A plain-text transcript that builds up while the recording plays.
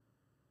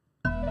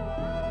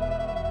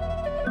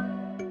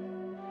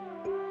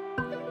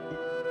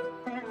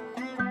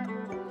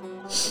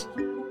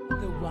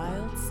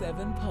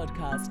7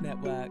 Podcast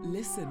Network.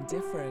 Listen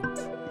different.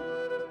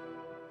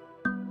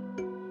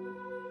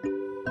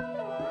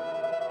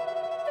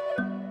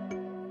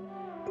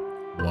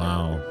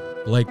 Wow.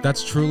 Like,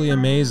 that's truly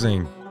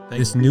amazing.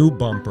 This new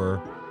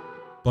bumper.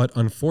 But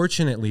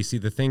unfortunately, see,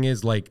 the thing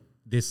is, like,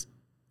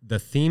 the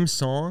theme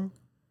song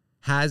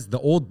has the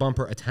old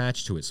bumper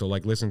attached to it. So,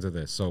 like, listen to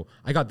this. So,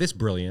 I got this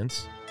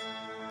Brilliance.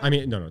 I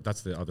mean, no,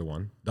 that's the other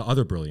one. The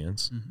other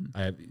Brilliance.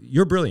 Mm-hmm.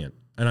 You're brilliant.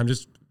 And I'm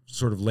just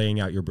sort of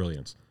laying out your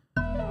brilliance.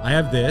 I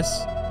have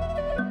this.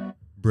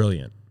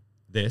 Brilliant.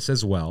 This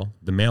as well.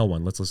 The male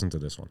one. Let's listen to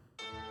this one.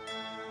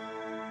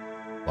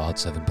 Wild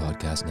 7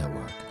 Podcast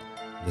Network.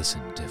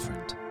 Listen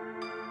different.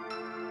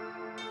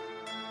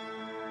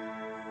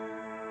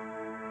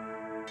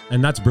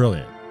 And that's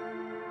brilliant.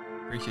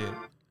 Appreciate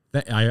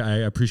it. I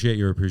appreciate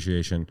your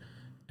appreciation.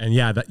 And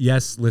yeah,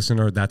 yes,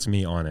 listener, that's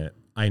me on it.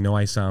 I know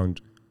I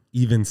sound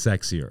even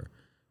sexier,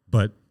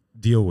 but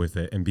deal with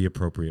it and be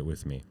appropriate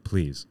with me,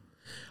 please.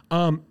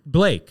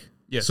 Blake.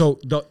 Yes. So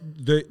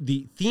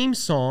the theme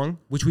song,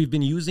 which we've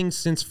been using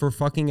since the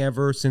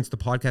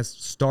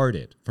podcast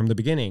started from the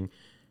beginning,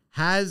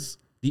 has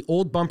the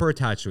old bumper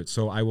attached to it.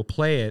 So I will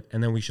play it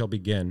and then we shall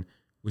begin,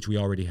 which we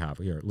already have.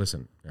 Here,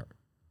 listen. Here.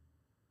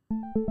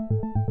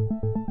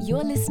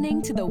 You're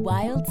listening to the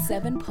Wild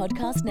 7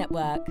 Podcast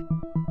Network.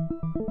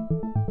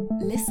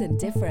 Listen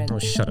different. Oh,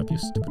 shut up, you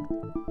stupid.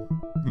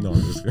 No,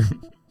 I'm just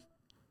kidding.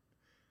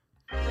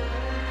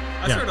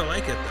 I sort of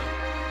like it,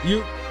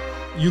 though.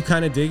 You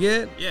kind of dig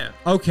it? Yeah.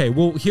 Okay,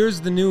 well,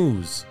 here's the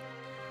news.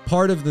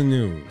 Part of the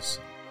news.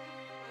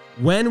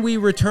 When we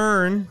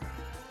return,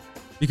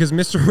 because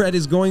Mr. Red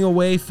is going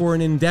away for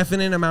an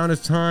indefinite amount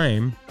of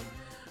time,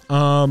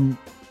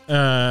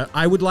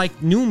 I would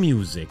like new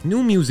music.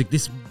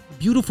 This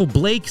beautiful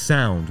Blake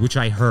sound, which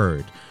I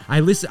heard. I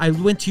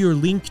went to your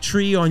link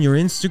tree on your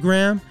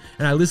Instagram,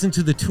 and I listened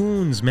to the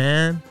tunes,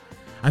 man.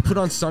 I put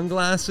on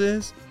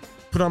sunglasses,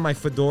 put on my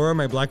fedora,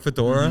 my black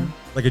fedora,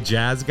 like a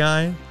jazz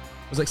guy. I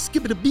was like,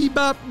 skip it a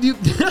bebop.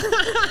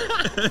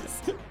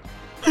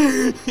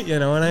 You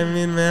know what I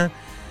mean, man?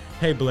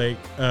 Hey, Blake.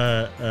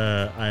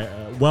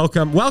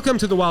 Welcome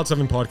to the Wild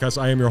 7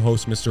 Podcast. I am your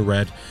host, Mr.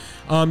 Red.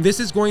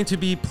 This is going to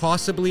be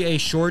possibly a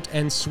short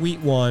and sweet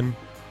one.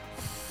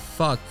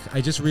 Fuck,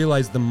 I just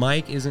realized the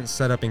mic isn't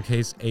set up in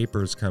case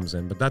Apers comes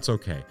in, but that's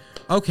okay.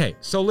 Okay,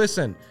 so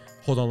listen.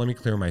 Hold on, let me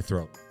clear my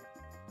throat.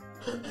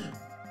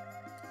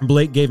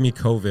 Blake gave me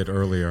COVID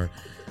earlier,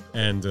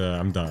 and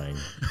I'm dying.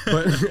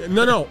 But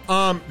no,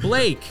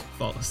 Blake.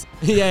 False.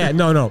 Yeah,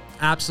 no,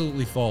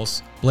 absolutely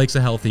false. Blake's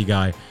a healthy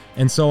guy,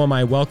 and so am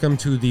I. Welcome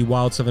to the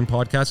Wild 7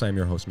 Podcast. I'm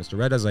your host, Mr.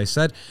 Red. As I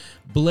said,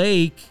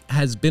 Blake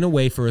has been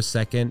away for a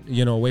second,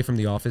 away from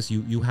the office.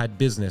 You had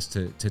business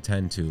to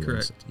tend to.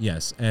 Correct.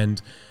 Yes,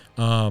 and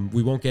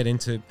we won't get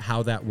into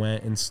how that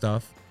went and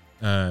stuff,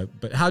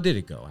 but how did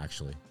it go,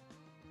 actually?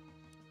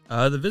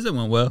 The visit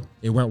went well.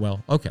 It went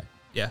well. Okay.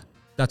 Yeah.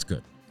 That's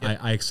good. Yeah.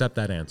 I accept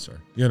that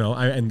answer. You know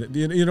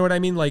what I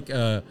mean? Like,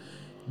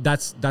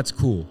 that's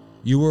cool.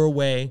 You were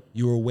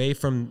away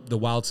from the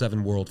Wild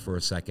 7 world for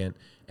a second,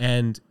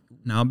 and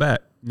now I'm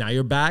back. Now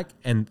you're back,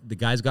 and the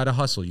guy's got to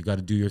hustle. You got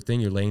to do your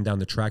thing. You're laying down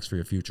the tracks for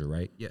your future,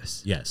 right?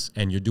 Yes. Yes,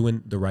 and you're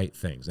doing the right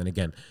things. And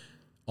again,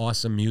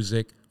 awesome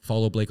music.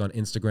 Follow Blake on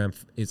Instagram.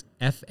 Is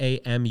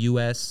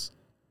FAMUS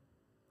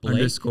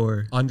Blake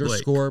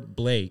 _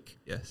 Blake.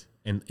 Yes.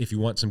 And if you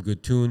want some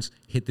good tunes,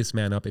 hit this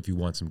man up. If you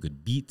want some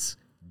good beats,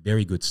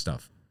 very good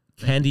stuff.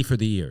 Candy for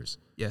the ears.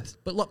 Yes.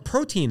 But look,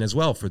 protein as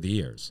well for the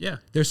ears. Yeah.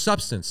 There's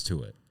substance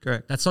to it.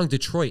 Correct. That song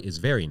Detroit is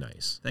very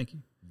nice. Thank you.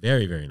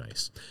 Very, very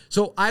nice.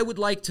 So I would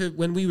like to,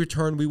 when we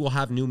return, we will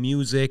have new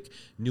music,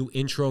 new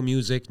intro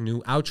music,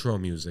 new outro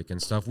music and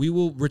stuff. We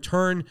will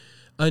return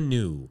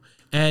anew.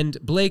 And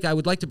Blake, I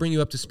would like to bring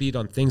you up to speed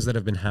on things that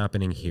have been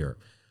happening here.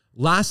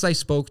 Last I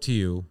spoke to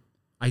you,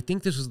 I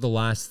think this was the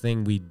last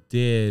thing we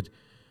did.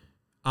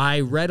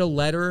 I read a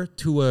letter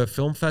to a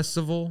film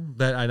festival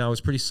and I was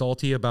pretty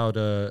salty about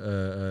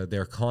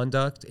their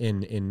conduct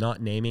in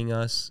not naming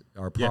us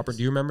our proper. Yes.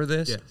 Do you remember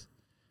this? Yes.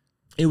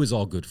 It was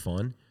all good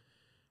fun,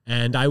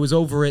 and I was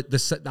over it.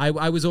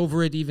 I was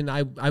over it. Even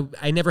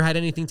I never had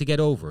anything to get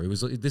over.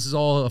 This is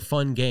all a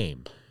fun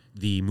game,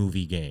 the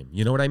movie game.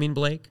 You know what I mean,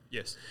 Blake?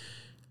 Yes.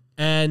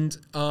 And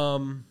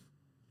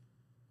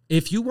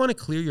if you want to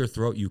clear your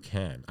throat, you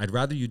can. I'd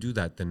rather you do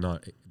that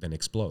than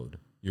explode.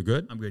 You're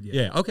good? I'm good,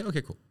 yeah. Yeah,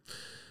 okay, cool.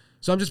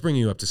 So I'm just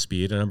bringing you up to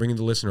speed, and I'm bringing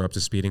the listener up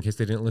to speed in case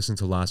they didn't listen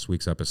to last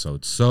week's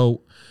episode.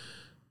 So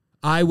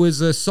I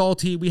was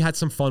salty. We had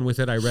some fun with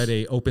it. I read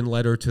an open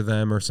letter to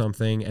them or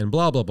something, and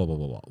blah, blah, blah, blah,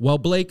 blah, blah. Well,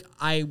 Blake,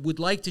 I would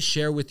like to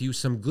share with you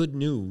some good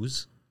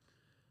news.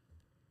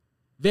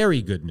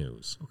 Very good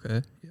news.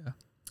 Okay,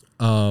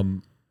 yeah.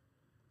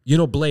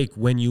 Blake,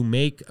 when you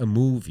make a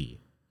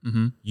movie,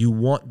 you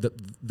want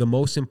the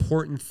most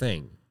important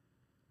thing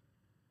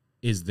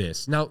is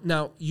this.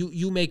 Now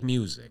you make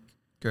music.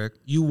 Correct.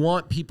 You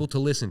want people to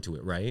listen to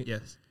it, right?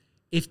 Yes.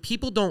 If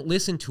people don't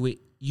listen to it,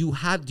 do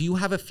you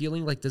have a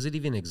feeling like, does it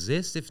even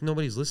exist if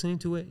nobody's listening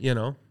to it?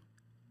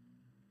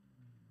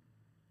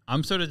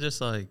 I'm sort of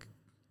just like,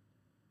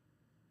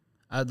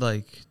 I'd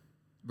like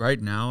right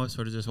now I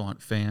sort of just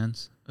want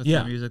fans of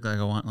Yeah. the music. Like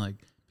I want like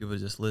people to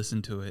just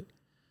listen to it.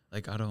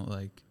 Like I don't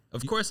like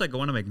of course like I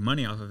want to make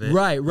money off of it.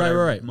 Right. but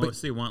I But-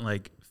 mostly want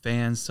like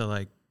fans to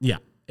like Yeah,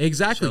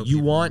 exactly. show You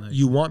people, want like-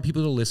 you want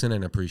people to listen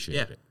and appreciate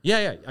Yeah. it.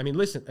 Yeah. I mean,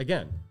 listen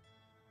again.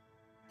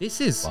 This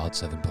is Wild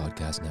 7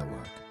 Podcast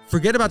Network.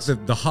 forget about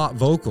the hot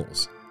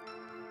vocals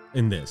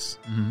in this.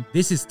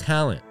 This is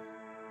talent.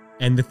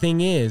 And the thing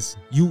is,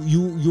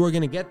 you are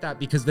gonna get that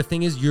because the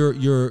thing is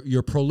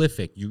you're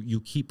prolific. You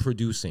keep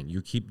producing.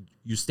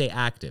 You stay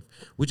active,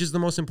 which is the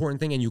most important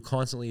thing, and you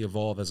constantly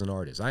evolve as an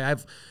artist. I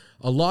have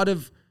a lot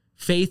of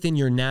faith in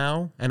your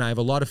now, and I have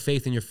a lot of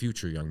faith in your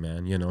future, young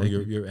man. You know,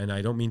 you're and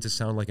I don't mean to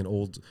sound like an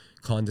old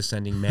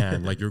condescending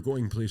man, like you're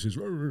going places,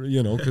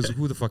 you know, because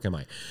who the fuck am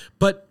I?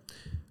 But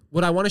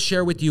what I want to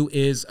share with you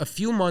is a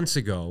few months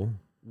ago,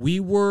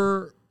 we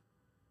were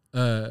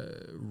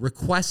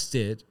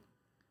requested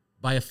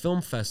by a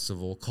film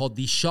festival called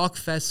the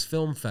ShockFest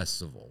Film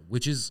Festival,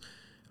 which is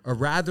a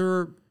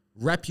rather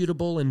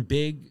reputable and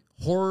big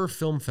horror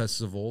film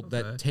festival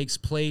that takes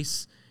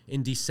place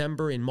in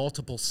December in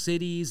multiple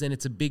cities, and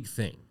it's a big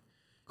thing.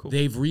 Cool.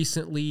 They've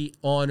recently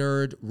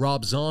honored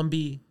Rob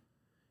Zombie.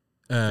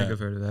 I think I've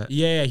heard of that.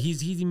 Yeah,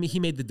 he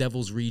made The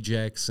Devil's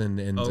Rejects and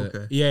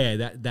okay.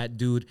 that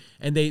dude.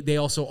 And they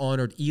also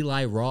honored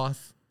Eli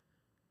Roth.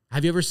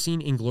 Have you ever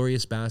seen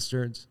Inglourious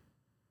Bastards?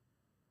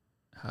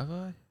 Have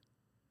I?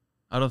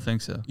 I don't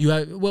think so. You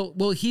have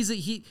well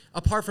he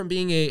apart from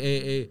being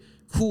a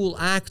cool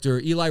actor,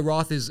 Eli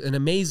Roth is an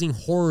amazing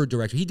horror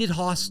director. He did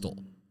Hostel.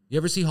 You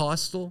ever see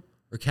Hostel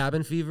or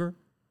Cabin Fever?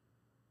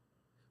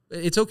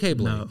 It's okay,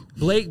 Blake.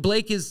 No.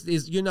 Blake is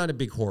you're not a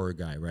big horror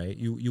guy, right?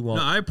 You won't.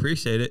 No, I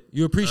appreciate it.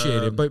 You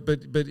appreciate it, but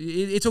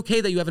it's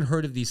okay that you haven't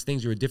heard of these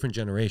things. You're a different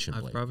generation,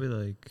 I've Blake. probably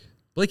like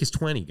Blake is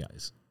 20,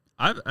 guys.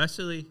 I've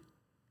actually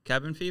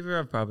Cabin Fever.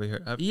 I've probably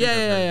heard. I think I've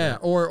heard Yeah.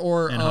 of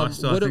Or And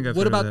Hostel, I think I've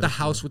what heard of about that the as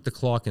well. house with the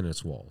clock in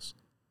its walls?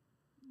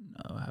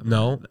 that. No, I haven't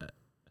No? heard of that.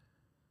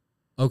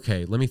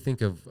 Okay, let me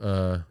think of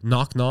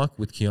Knock Knock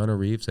with Keanu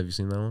Reeves. Have you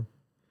seen that one?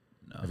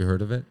 No, Have you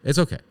heard of it? It's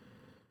okay.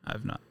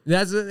 I've not.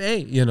 Hey,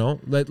 you know,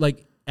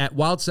 like at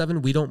Wild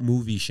 7, we don't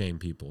movie shame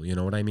people. You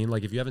know what I mean?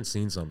 Like if you haven't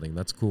seen something,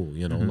 that's cool.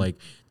 You know, like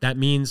that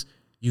means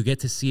you get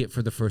to see it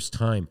for the first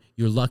time.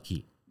 You're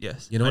lucky.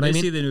 Yes, You know what I did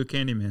mean? see the new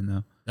Candyman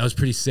though. That was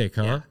pretty sick,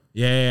 huh?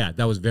 Yeah.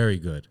 That was very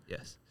good.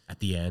 Yes. At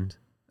the end.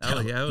 That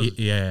was, yeah, it was,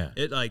 Yeah.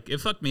 it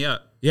fucked me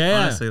up.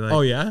 Yeah. Honestly, like,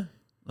 Oh yeah.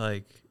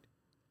 like,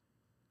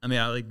 I mean,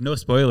 I like no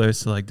spoilers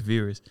to like the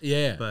viewers,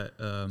 Yeah. but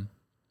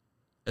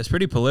it's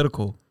pretty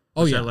political.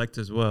 Oh, which yeah. I liked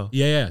as well.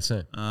 Yeah.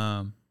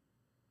 Same.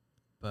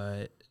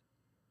 But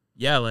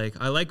yeah, like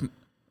I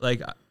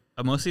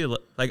mostly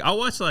like I'll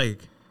watch like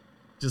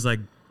just like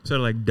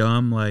sort of like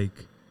dumb like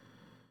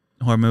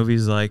horror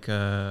movies like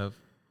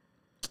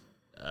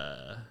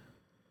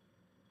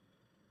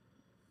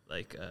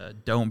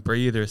Don't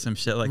Breathe or some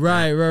shit like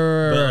Right.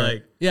 But,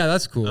 like, yeah,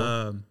 that's cool.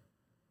 that.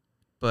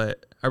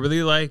 But I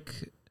really like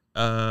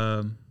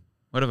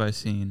what have I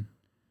seen?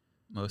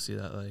 Mostly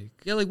that like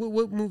yeah, like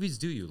what movies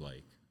do you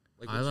like?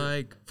 I what's your-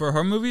 like for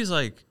horror movies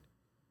like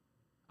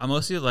I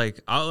mostly like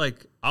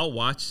I'll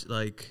watch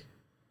like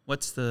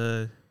what's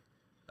the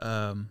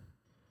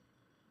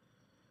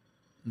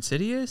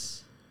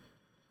Insidious?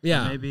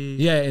 Yeah. maybe-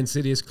 Yeah,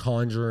 Insidious,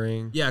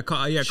 Conjuring. Yeah, Shit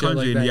like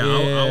Conjuring. that. Yeah,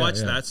 I'll watch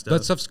yeah. that stuff.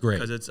 That stuff's great.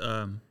 because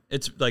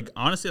it's like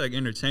honestly like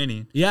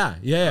entertaining. Yeah.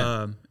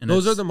 And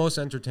Those are it's- the most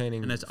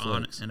entertaining. and it's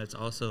flicks. and it's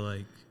also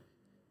like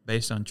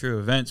based on true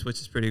events, which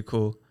is pretty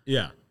cool.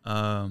 Yeah.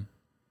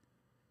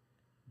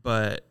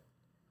 But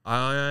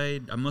I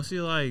mostly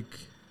like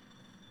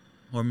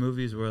horror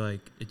movies where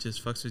like it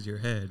just fucks with your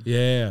head.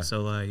 Yeah. So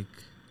like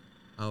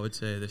I would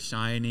say The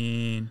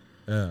Shining.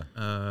 Yeah.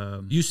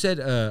 You said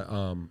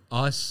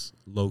Us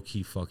low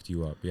key fucked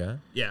you up, yeah?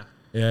 Yeah.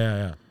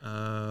 Yeah.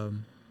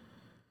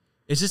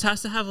 It just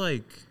has to have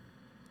like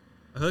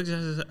I feel like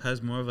it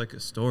has more of like a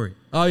story.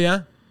 Oh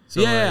yeah?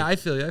 So, yeah, like- I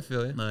feel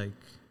you. Like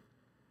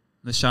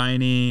The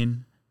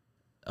Shining,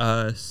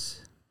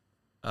 Us,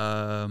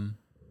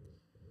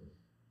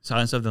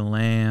 Silence of the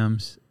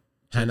Lambs,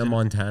 Hannah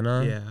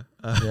Montana.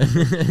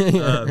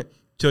 yeah,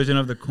 Children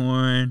of the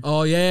Corn,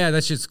 Oh yeah,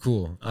 that shit's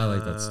cool. I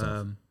like that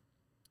stuff.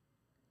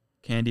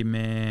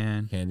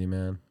 Candyman.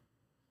 Candyman.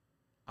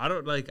 I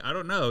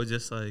don't know,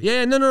 just like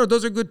Yeah, no,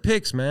 those are good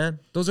picks, man.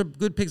 Those are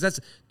good picks.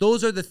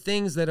 Those are the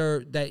things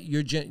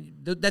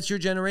that's your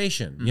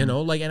generation, you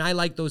know? Like, and I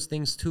like those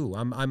things too.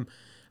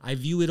 I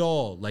view it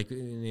all like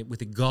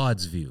with a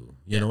God's view.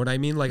 You know what I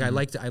mean? Like I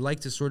like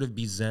to sort of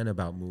be zen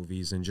about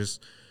movies and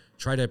just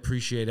try to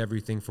appreciate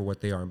everything for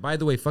what they are. And by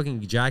the way, fucking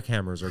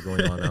jackhammers are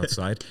going on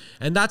outside.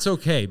 And that's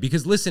okay.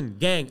 Because listen,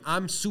 gang,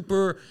 I'm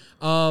super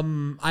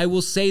I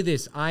will say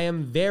this. I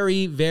am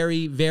very,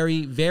 very,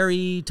 very,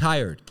 very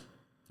tired.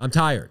 I'm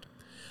tired.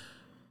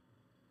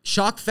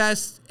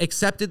 ShockFest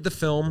accepted the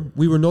film.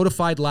 We were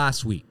notified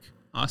last week.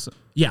 awesome.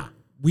 Yeah.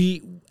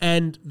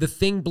 And the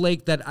thing,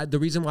 Blake, that the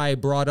reason why I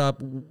brought up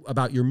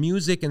about your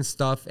music and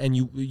stuff, and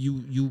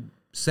you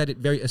said it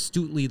very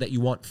astutely that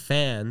you want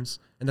fans,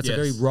 and that's a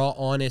very Yes. raw,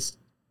 honest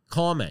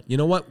comment. You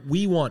know what?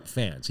 We want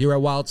fans here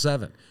at Wild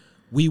 7.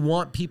 We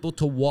want people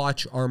to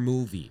watch our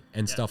movie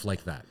and stuff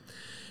like that.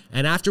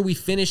 And after we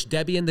finished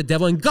Debbie and the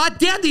Devil, and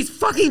goddamn these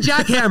fucking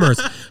jackhammers.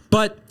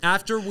 But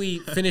after we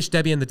finished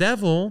Debbie and the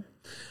Devil,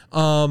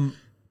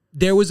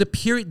 there's a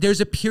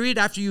period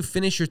after you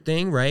finish your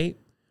thing, right?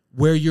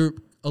 Where you're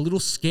a little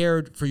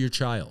scared for your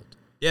child.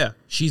 Yeah.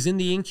 She's in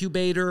the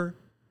incubator.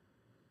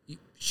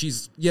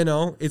 She's,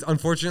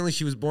 unfortunately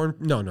she was born,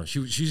 she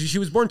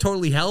was born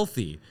totally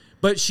healthy.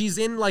 But she's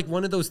in like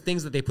one of those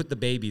things that they put the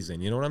babies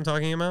in. You know what I'm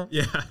talking about?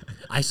 Yeah.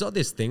 I saw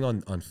this thing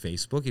on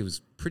Facebook. It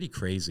was pretty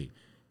crazy.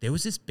 There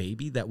was this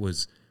baby that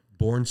was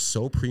born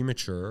so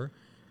premature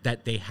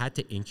that they had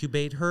to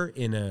incubate her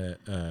in a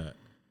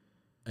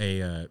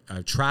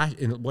trash,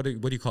 in what do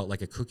you call it?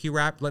 Like a cookie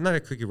wrap, not a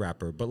cookie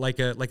wrapper, but like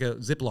a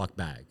Ziploc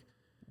bag.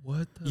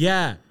 What?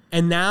 Yeah.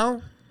 And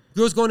now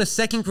girl's going to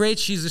second grade.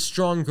 She's a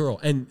strong girl,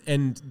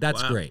 and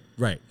that's great,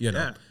 right?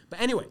 Yeah. But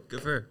anyway,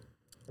 Good for her.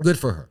 good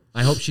for her.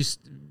 I hope she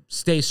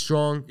stays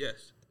strong.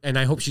 Yes. And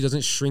I hope she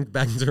doesn't shrink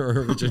back to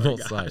her original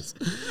size.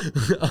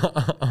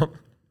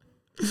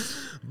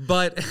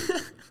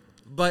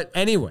 But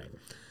anyway,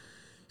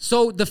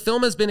 so the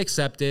film has been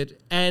accepted,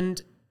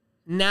 and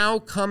now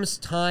comes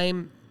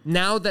time.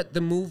 Now that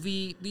the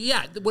movie,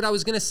 what I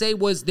was gonna say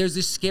was there's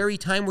this scary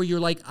time where you're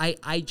like,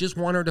 I just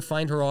want her to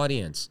find her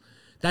audience.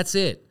 That's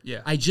it.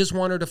 Yeah. I just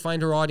want her to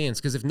find her audience,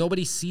 because if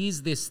nobody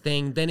sees this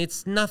thing, then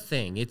it's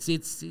nothing. It's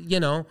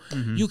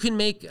you can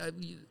make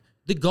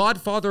The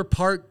Godfather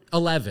Part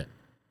 11.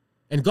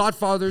 And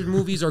Godfather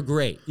movies are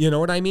great. You know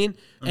what I mean?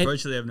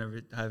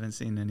 Unfortunately, I haven't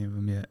seen any of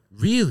them yet.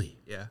 Really?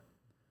 Yeah.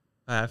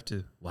 I have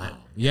to. Wow.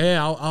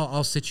 Yeah,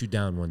 I'll sit you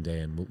down one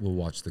day and we'll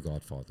watch The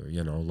Godfather.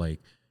 Yeah,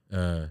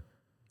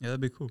 that'd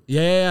be cool.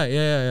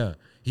 Yeah.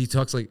 He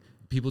talks like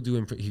people do.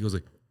 He goes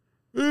like,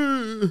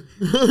 "I'm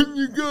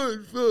your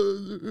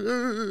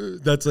Godfather."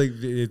 That's like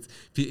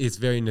it's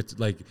very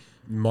like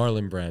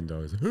Marlon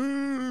Brando.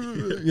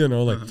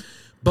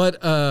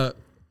 But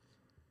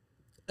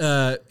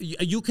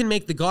you can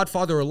make The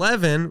Godfather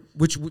 11,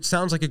 which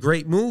sounds like a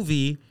great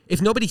movie.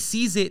 If nobody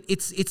sees it,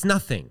 it's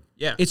nothing.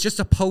 Yeah. It's just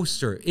a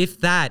poster.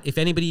 If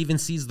anybody even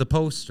sees the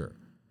poster.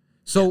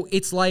 So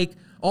it's like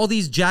all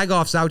these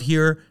jagoffs out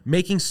here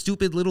making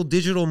stupid little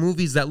digital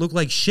movies that look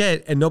like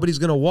shit and nobody's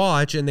going to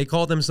watch, and they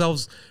call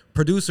themselves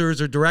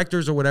producers or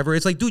directors or whatever.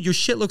 It's like, dude, your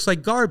shit looks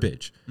like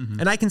garbage.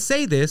 Mm-hmm. And I can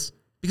say this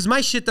because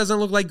my shit doesn't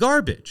look like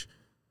garbage.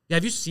 Yeah,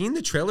 have you seen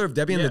the trailer of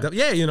Debbie and the Devil?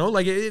 Yeah,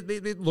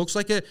 it looks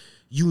like a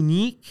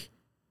unique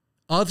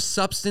of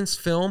substance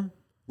film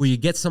where you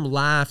get some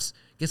laughs,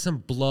 get some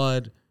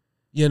blood,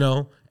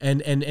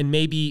 and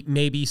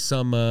maybe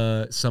some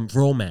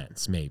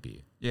romance,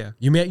 maybe. Yeah.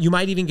 You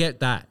might even get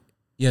that,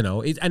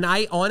 and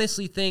I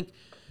honestly think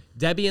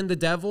Debbie and the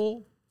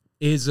Devil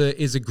is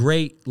a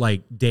great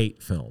like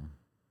date film.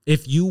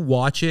 If you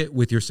watch it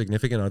with your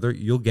significant other,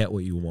 you'll get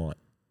what you want.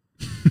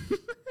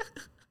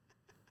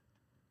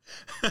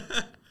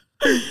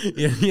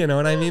 You know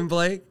what I mean,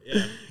 Blake?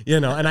 Yeah.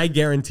 And I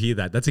guarantee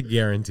that. That's a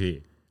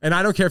guarantee. And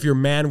I don't care if you're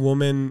man,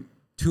 woman,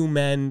 2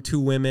 men,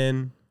 2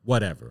 women,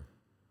 whatever.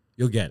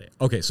 You'll get it.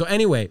 Okay, so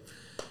anyway,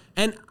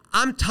 and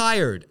I'm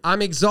tired.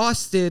 I'm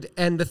exhausted.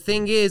 And the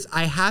thing is,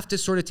 I have to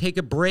sort of take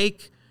a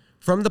break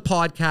from the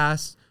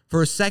podcast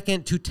for a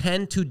second to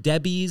tend to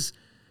Debbie's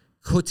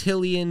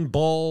cotillion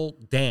ball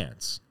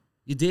dance.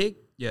 You dig?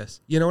 Yes.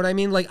 You know what I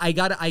mean? Like I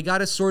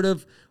gotta sort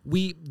of,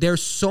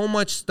 there's so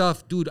much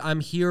stuff, dude. I'm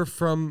here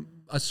from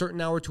a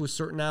certain hour to a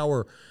certain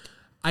hour.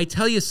 I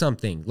tell you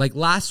something, like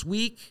last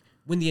week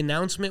when the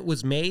announcement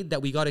was made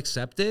that we got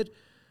accepted,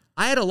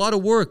 I had a lot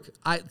of work.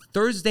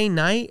 Thursday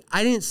night,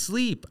 I didn't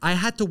sleep. I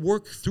had to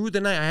work through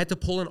the night. I had to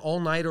pull an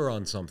all-nighter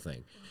on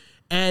something.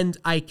 And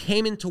I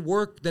came into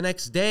work the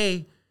next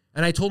day,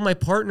 and I told my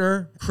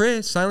partner,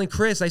 Silent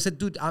Chris, I said,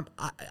 dude,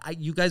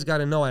 you guys got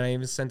to know. And I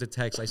even sent a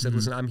text. I said,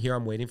 listen, I'm here.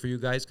 I'm waiting for you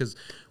guys because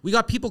we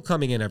got people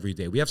coming in every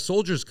day. We have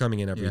soldiers coming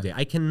in every day.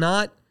 I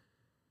cannot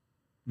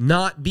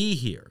not be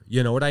here.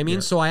 You know what I mean?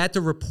 Yeah. So I had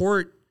to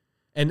report,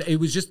 and it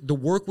was just the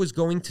work was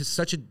going to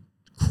such a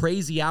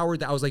crazy hour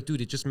that I was like, dude,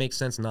 it just makes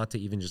sense not to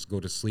even just go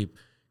to sleep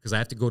because I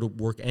have to go to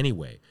work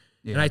anyway.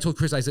 Yeah. And I told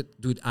Chris, I said,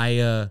 dude, can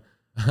I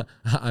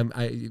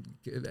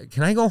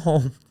go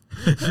home?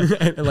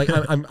 And like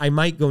I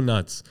might go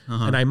nuts,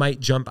 and I might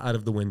jump out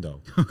of the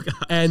window. Oh,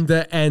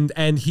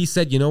 and he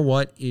said, you know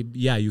what?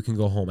 You can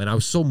go home. And I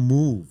was so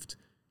moved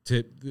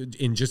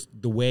in just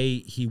the way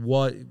he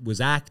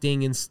was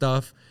acting and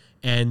stuff.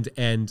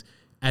 And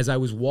as I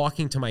was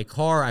walking to my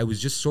car, I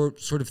was just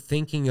sort of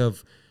thinking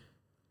of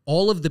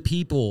all of the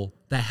people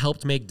that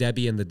helped make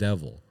Debbie and the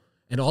Devil,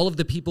 and all of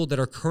the people that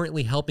are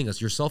currently helping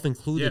us, yourself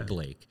included,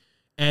 Blake.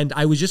 And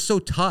I was just so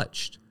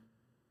touched.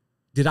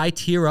 Did I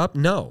tear up?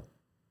 No.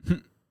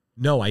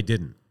 No, I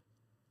didn't.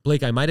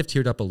 Blake, I might have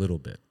teared up a little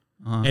bit.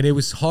 And it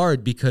was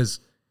hard because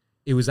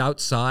it was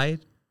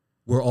outside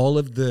where all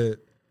of the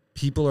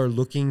people are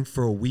looking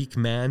for a weak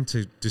man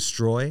to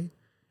destroy.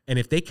 And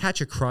if they catch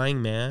a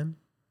crying man,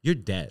 you're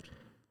dead.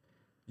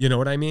 You know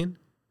what I mean?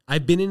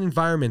 I've been in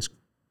environments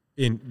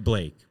in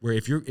Blake, where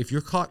if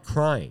you're caught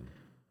crying,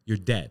 you're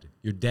dead.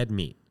 You're dead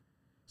meat.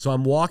 So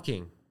I'm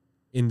walking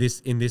in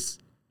this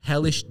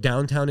hellish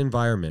downtown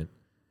environment,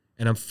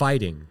 and I'm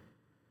fighting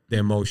the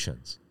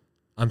emotions.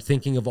 I'm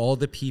thinking of all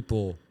the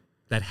people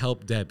that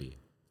helped Debbie,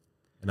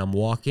 and I'm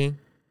walking.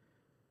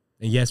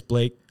 And yes,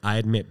 Blake, I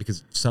admit,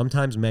 because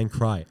sometimes men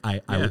cry. I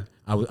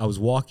was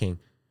walking,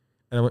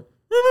 and I went,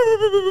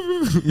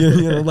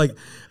 like,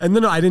 and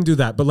no, I didn't do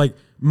that, but like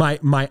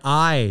my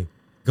eye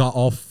got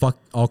all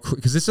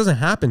because this doesn't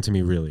happen to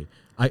me really.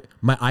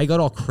 My eye got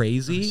all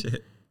crazy,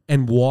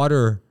 and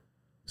water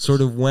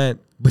sort of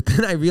went. But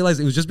then I realized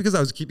it was just because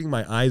I was keeping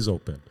my eyes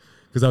open,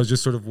 because I was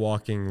just sort of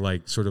walking,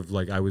 like sort of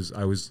like I was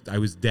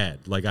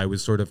dead, like I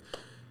was sort of.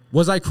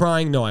 Was I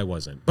crying? No, I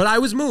wasn't. But I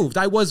was moved.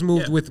 I was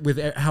moved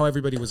with how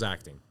everybody was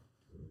acting.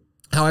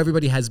 How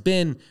everybody has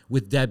been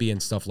with Debbie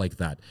and stuff like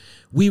that.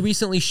 We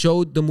recently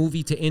showed the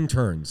movie to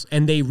interns,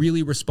 and they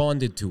really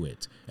responded to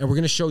it. And we're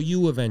going to show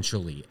you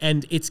eventually.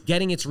 And it's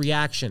getting its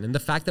reaction. And the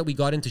fact that we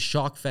got into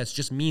ShockFest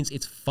just means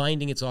it's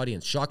finding its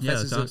audience.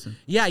 ShockFest is awesome.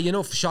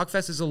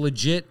 ShockFest is a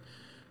legit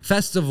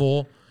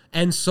festival.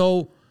 And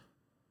so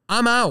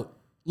I'm out.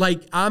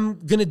 Like, I'm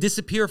going to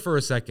disappear for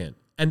a second.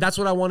 And that's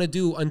what I want to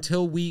do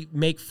until we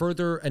make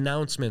further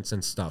announcements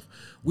and stuff.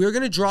 We're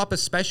going to drop a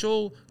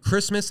special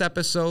Christmas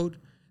episode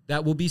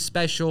that will be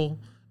special.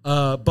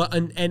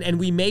 And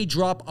we may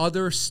drop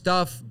other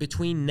stuff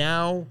between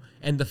now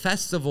and the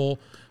festival.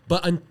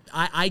 But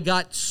I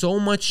got so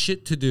much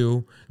shit to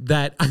do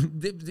that,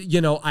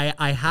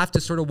 I have to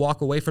sort of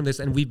walk away from this.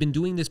 And we've been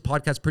doing this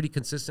podcast pretty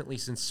consistently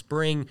since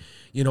spring,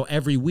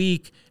 every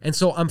week. And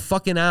so I'm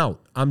fucking out.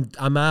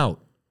 I'm out.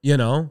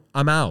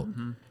 I'm out.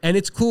 Mm-hmm. And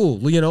it's cool.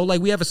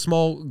 Like we have a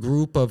small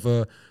group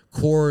of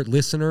core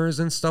listeners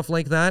and stuff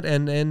like that.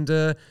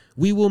 And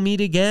we will meet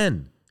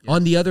again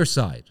on the other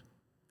side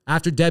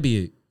after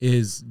Debbie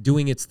is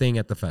doing its thing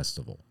at the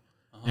festival.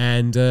 Uh-huh.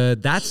 And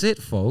that's it,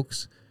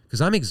 folks,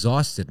 because I'm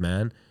exhausted,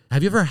 man.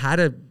 Have you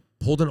ever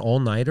pulled an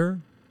all-nighter?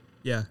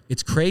 Yeah.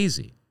 It's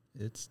crazy.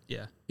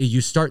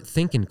 You start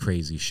thinking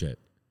crazy shit.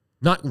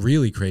 Not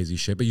really crazy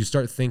shit, but you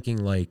start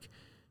thinking like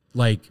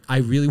I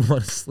really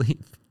want to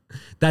sleep.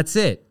 That's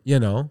it, You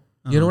know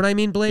what I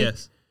mean, Blake?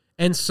 Yes.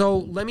 And so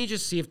let me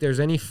just see if there's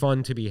any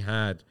fun to be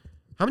had.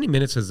 How many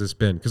minutes has this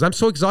been? Because I'm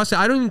so exhausted.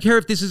 I don't even care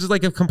if this is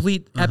like a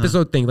complete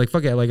episode thing. Like,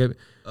 fuck it.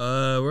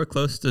 We're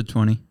close to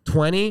 20.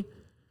 20?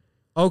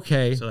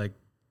 Okay. So we're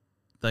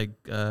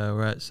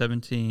at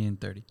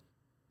 17:30.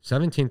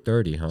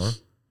 17:30, huh?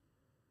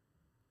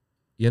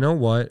 You know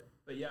what?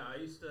 But yeah, I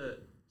used to.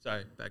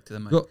 Sorry, back to the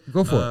mic.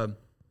 Go for it.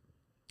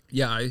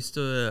 Yeah, I used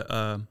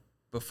to.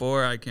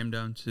 Before I came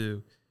down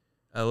to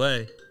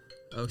LA.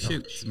 Oh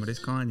shoot! Somebody's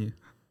calling you.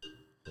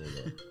 Hold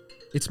on.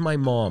 It's my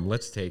mom.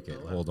 Let's take it.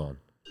 Hold on.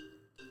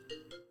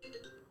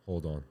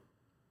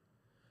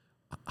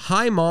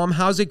 Hi, Mom.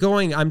 How's it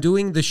going? I'm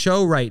doing the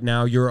show right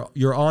now. You're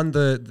on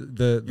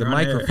the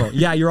microphone.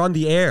 Yeah, you're on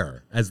the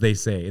air, as they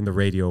say in the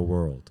radio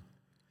world.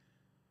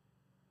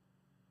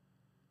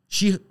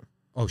 She's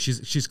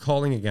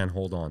calling again.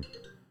 Hold on.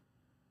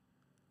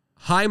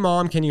 Hi,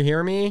 Mom. Can you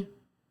hear me?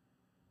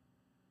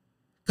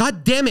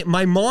 God damn it!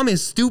 My mom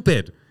is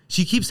stupid.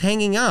 She keeps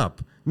hanging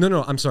up.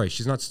 No, I'm sorry.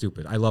 She's not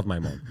stupid. I love my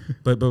mom.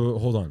 But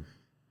hold on.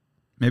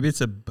 Maybe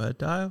it's a butt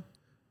dial?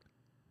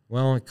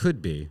 Well, it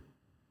could be.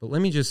 But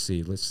let me just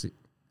see. Let's see.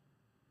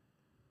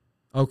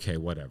 Okay,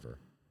 whatever.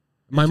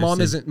 My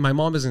mom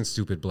isn't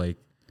stupid, Blake.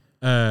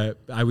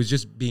 I was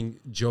just being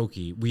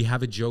jokey. We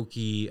have a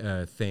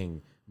jokey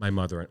thing, my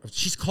mother.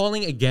 She's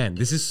calling again.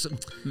 This is...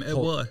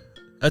 Well,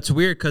 that's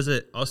weird because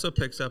it also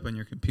picks up on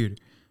your computer.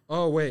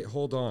 Oh, wait.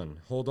 Hold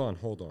on.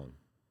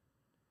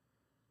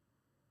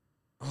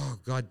 Oh,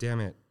 God damn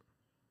it.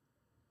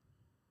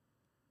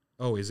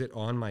 Oh, is it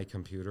on my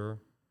computer?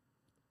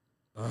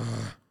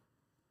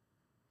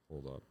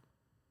 Hold up.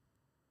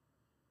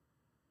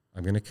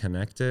 I'm going to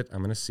connect it. I'm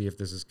going to see if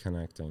this is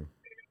connecting.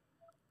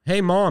 Hey,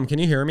 Mom, can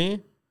you hear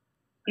me?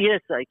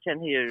 Yes, I can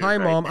hear you. Hi,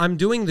 Mom. I'm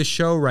doing the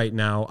show right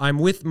now. I'm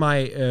with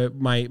my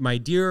my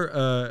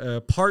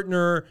dear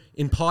partner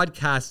in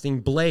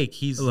podcasting, Blake.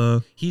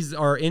 Hello. He's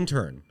our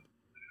intern.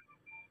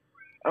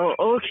 Oh,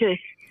 okay.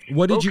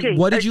 What did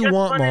you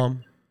want,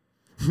 Mom?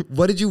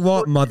 What did you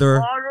want, Mother?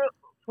 Tomorrow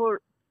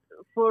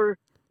for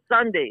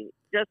Sunday.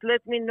 Just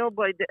let me know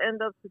by the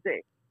end of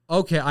today.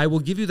 Okay, I will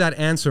give you that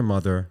answer,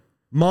 Mother.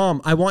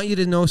 Mom, I want you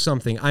to know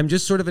something. I'm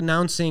just sort of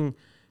announcing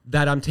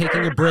that I'm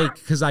taking a break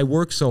because I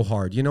work so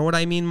hard. You know what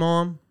I mean,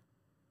 Mom?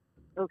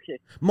 Okay.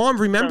 Mom,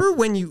 remember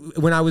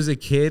when I was a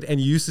kid and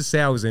you used to say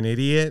I was an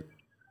idiot?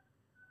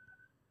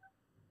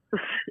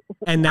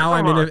 And now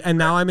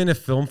I'm in a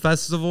film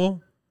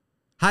festival?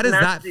 How does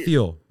that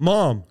feel?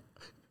 Mom,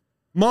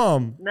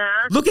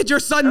 look at your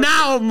son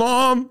now,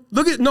 Mom.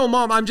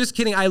 Mom, I'm just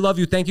kidding. I love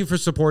you. Thank you for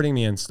supporting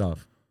me and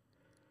stuff.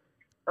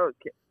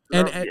 Okay.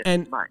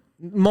 And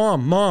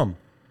Mom.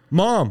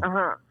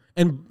 Uh-huh.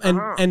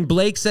 And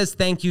Blake says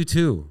thank you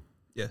too.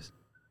 Yes.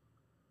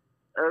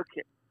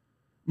 Okay.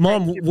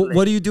 Mom,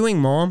 what are you doing,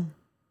 Mom?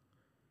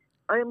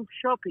 I'm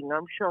shopping.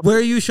 Where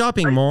are you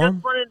shopping,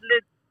 Mom?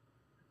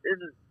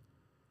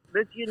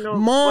 let you know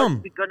Mom,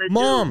 what we're gonna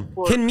Mom,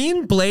 do. can me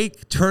and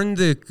Blake turn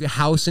the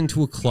house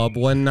into a club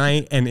one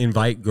night and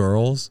invite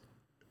girls?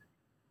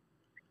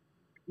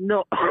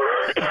 No,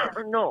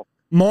 no,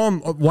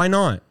 Mom, why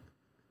not?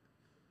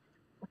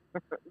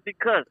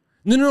 because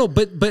No,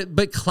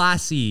 but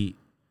classy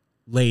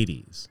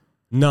ladies,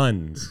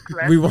 nuns.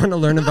 We want to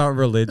learn about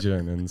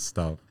religion and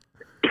stuff,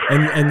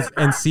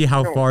 and see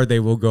how far they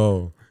will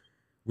go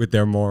with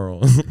their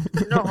morals.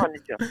 no, honey,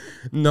 John.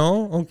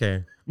 No,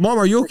 okay. Mom,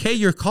 are you okay?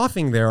 You're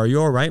coughing there. Are you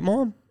all right,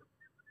 Mom?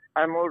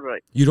 I'm all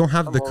right. You don't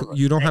have I'm all right.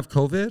 you don't have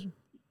COVID?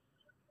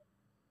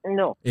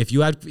 No, If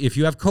you have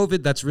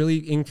COVID, that's really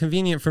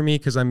inconvenient for me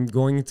because I'm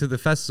going to the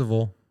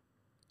festival.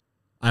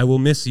 I will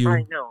miss you.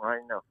 I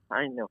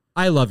know.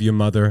 I love you,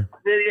 Mother.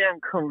 Very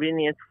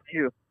inconvenient for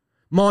you.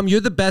 Mom, you're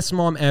the best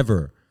mom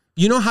ever.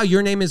 You know how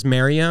your name is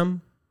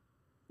Miriam?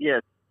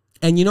 Yes,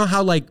 And you know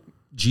how, like,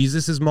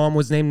 Jesus' mom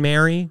was named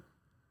Mary?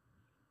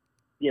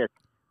 yes.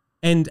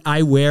 And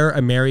I wear a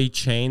Mary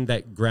chain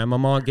that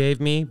Grandmama gave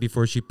me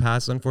before she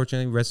passed,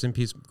 unfortunately. Rest in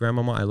peace,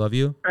 Grandmama. I love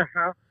you.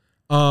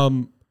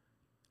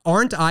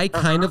 Aren't I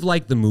kind of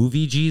like the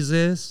movie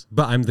Jesus,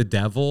 but I'm the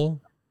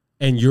devil?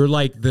 And you're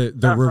like the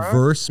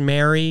reverse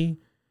Mary,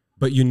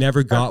 but you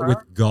never got with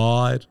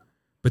God.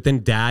 But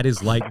then Dad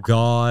is like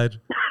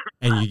God,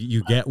 and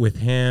you get with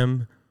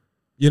him.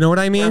 You know what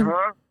I mean?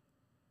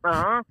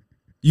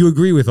 You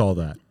agree with all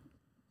that?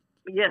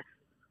 Yes,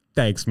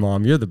 Thanks,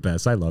 Mom. You're the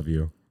best. I love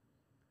you.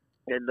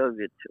 I love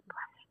you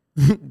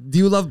too. Do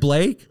you love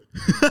Blake?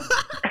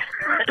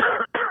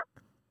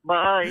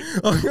 Bye.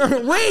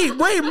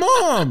 Wait,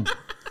 Mom.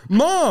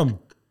 Mom,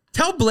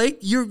 tell Blake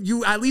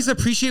you at least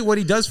appreciate what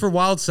he does for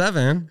Wild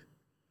 7.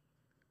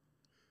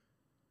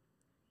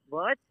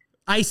 What?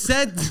 I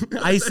said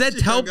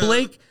tell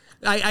Blake.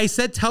 I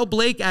said tell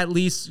Blake at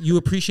least you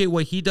appreciate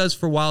what he does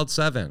for Wild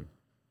 7.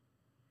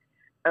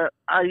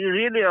 I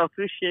really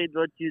appreciate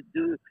what you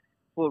do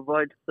for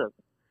Wild 7.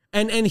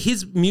 And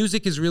his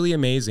music is really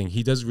amazing.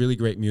 He does really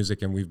great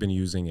music, and we've been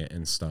using it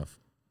and stuff.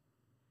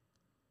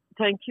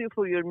 Thank you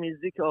for your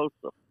music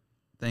also.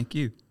 Thank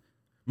you.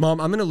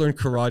 Mom, I'm going to learn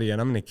karate, and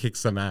I'm going to kick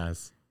some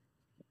ass.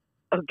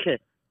 Okay.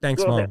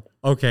 Thanks, Go Mom. ahead.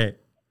 Okay.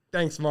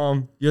 Thanks,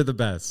 Mom. You're the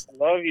best.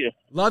 Love you.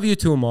 Love you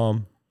too,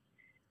 Mom.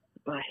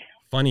 Bye.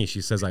 Funny,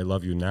 she says I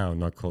love you now,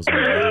 not calls me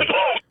later.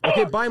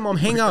 Okay, bye, Mom.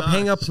 Hang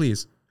up,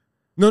 please.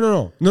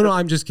 No,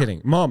 I'm just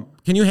kidding. Mom,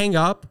 can you hang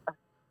up?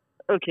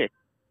 Okay.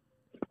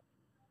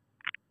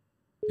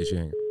 Did she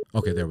hang up?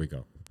 Okay, there we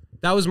go.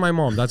 That was my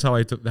mom. That's how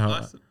I took.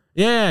 Awesome.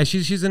 Yeah,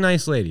 she's a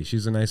nice lady.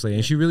 She's a nice lady,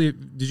 and she really.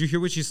 Did you hear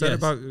what she said Yes.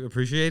 about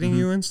appreciating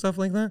you and stuff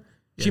like that?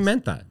 She Yes.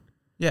 meant that.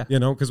 Yeah. You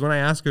know, because when I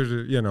asked her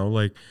to, yeah,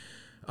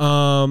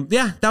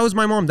 that was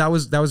my mom. That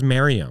was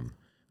Miriam.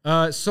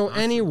 So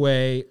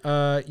anyway,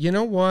 you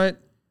know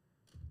what?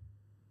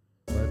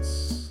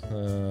 Let's.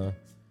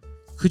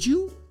 Could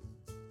you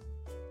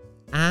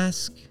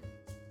ask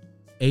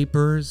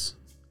Apers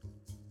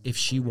if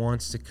she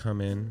wants to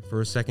come in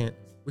for a second?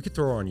 We could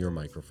throw her on your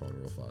microphone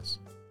real fast.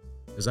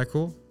 Is that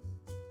cool?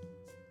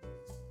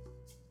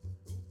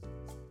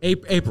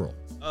 April.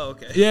 Oh,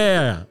 okay.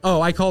 Yeah.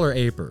 Oh, I call her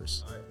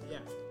Apers.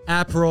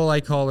 Yeah. April,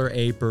 I call her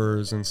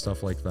Apers and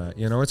stuff like that.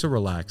 You know, it's a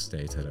relaxed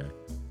day today.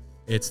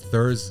 It's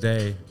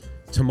Thursday.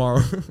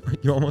 Tomorrow,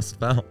 you almost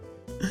fell.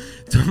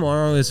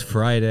 Tomorrow is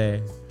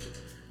Friday.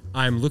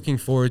 I'm looking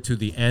forward to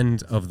the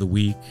end of the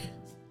week.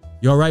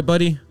 You all right,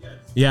 buddy? Yes.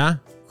 Yeah?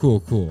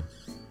 Cool.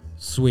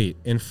 Sweet.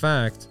 In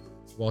fact,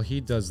 while he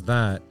does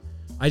that,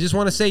 I just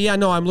want to say,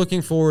 I'm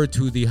looking forward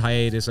to the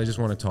hiatus. I just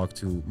want to talk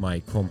to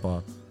my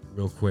compa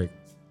real quick.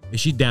 Is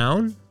she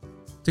down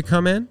to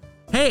come in?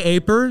 Hey,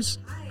 Apers.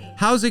 Hi.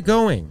 How's it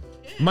going?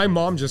 Good. My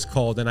mom just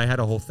called, and I had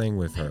a whole thing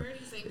with her.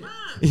 Mom.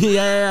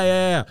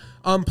 Yeah.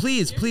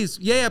 Please sit.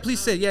 Yeah,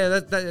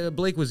 that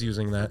Blake was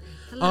using that.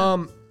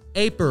 Hello.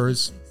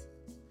 Apers.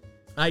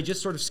 I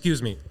just sort of,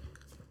 excuse me.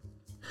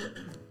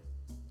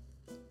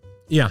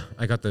 Yeah,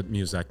 I got the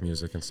music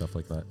and stuff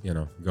like that,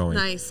 going.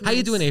 Nice. How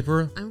you doing,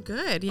 April? I'm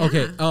good. Yeah.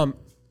 Okay.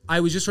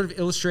 I was just sort of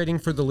illustrating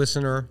for the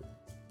listener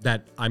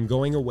that I'm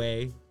going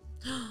away.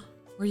 Where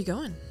are you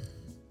going?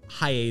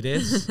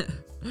 Hiatus.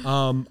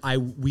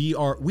 We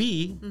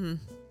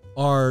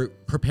are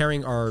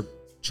preparing our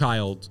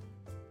child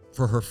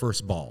for her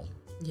first ball.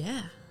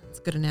 Yeah. It's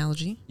a good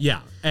analogy.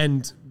 Yeah,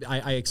 and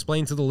I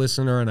explained to the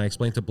listener and I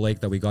explained to Blake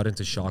that we got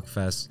into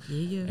ShockFest,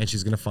 Yeah. and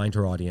she's going to find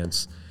her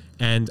audience.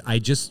 And I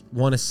just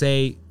want to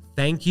say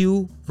thank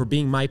you for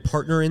being my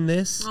partner in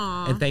this.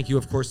 Aw. And thank you,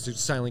 of course, to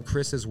Silent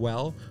Chris as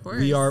well. Of course.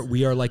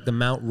 We are like the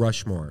Mount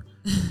Rushmore.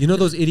 You know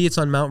those idiots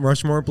on Mount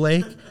Rushmore,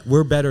 Blake?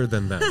 We're better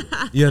than them.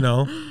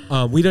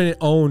 We don't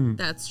own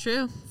That's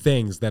true.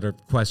 things that are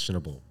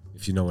questionable,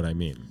 if you know what I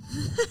mean.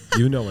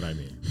 You know what I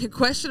mean.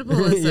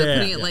 Questionable is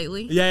putting it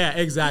lightly. Yeah,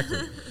 exactly.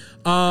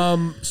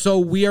 So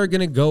we are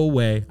gonna go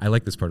away. I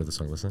like this part of the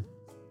song. Listen.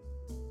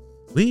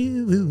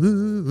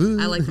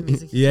 I like the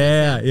music.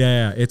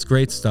 Yeah. It's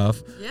great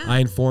stuff. Yeah. I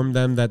informed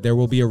them that there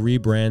will be a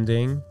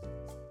rebranding.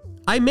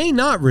 I may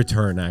not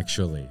return,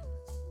 actually.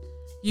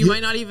 You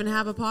might not even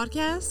have a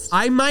podcast.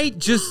 I might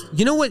just,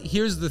 you know what?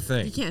 Here's the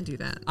thing. You can't do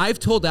that. I've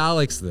told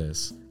Alex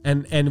this,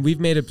 and we've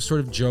made a sort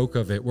of joke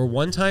of it, where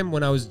one time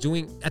when I was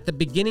at the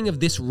beginning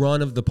of this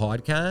run of the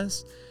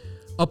podcast,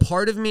 a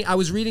part of me, I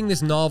was reading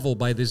this novel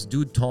by this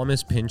dude,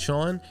 Thomas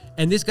Pynchon,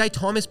 and this guy,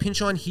 Thomas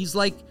Pynchon, he's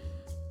like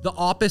the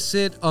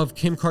opposite of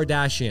Kim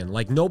Kardashian.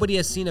 Like, nobody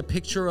has seen a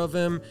picture of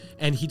him,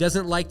 and he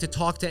doesn't like to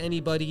talk to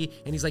anybody,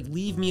 and he's like,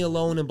 leave me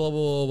alone, and blah,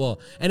 blah, blah,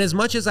 blah. And as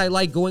much as I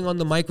like going on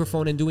the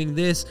microphone and doing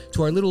this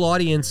to our little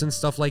audience and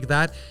stuff like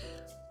that,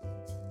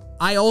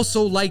 I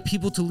also like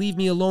people to leave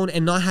me alone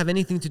and not have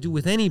anything to do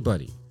with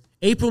anybody.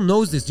 April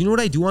knows this. Do you know what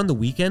I do on the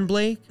weekend,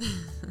 Blake?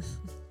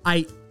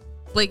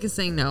 Blake is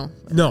saying no.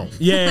 No.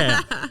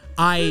 Yeah.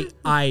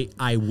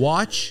 I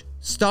watch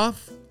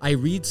stuff, I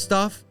read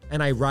stuff,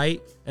 and I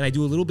write, and I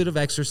do a little bit of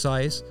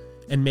exercise,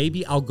 and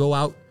maybe I'll go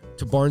out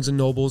to Barnes &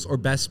 Nobles or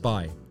Best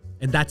Buy,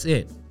 and that's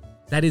it.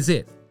 That is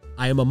it.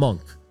 I am a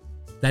monk.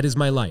 That is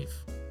my life.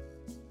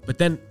 But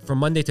then from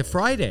Monday to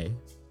Friday,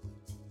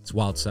 it's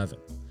Wild 7.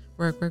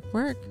 Work.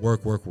 Work.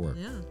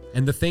 Yeah.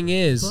 And the thing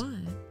is...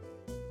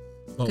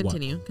 But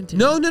continue.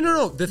 No.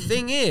 The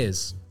thing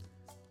is,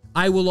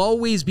 I will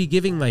always be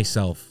giving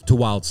myself to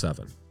Wild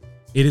 7.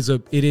 It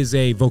is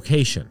a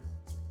vocation.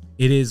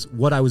 It is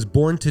what I was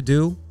born to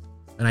do,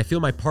 and I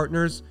feel my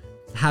partners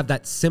have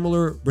that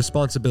similar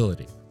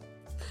responsibility.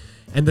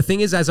 And the thing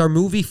is, as our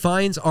movie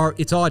finds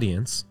its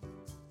audience,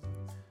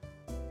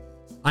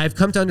 I have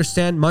come to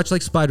understand, much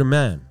like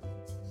Spider-Man.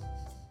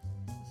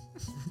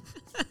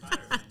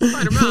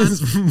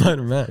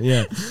 Spider-Man,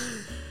 yeah.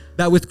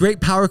 That with great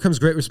power comes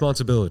great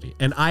responsibility.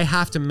 And I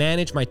have to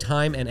manage my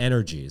time and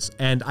energies.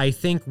 And I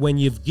think when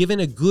you've given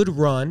a good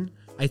run,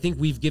 I think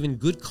we've given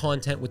good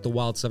content with the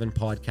Wild 7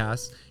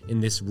 podcast in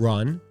this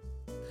run.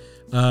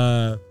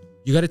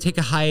 You got to take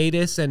a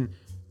hiatus and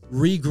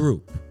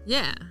regroup.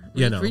 Yeah.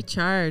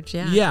 Recharge.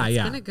 Yeah. Yeah.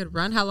 It's been a good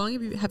run. How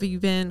long have you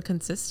been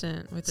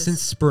consistent with this?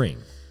 Since spring.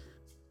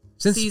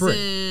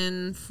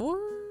 Season 4?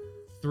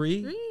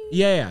 3?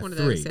 Yeah. One of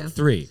 3. those, yeah.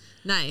 3.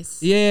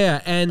 Nice.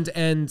 Yeah. And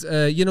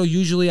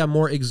usually I'm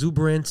more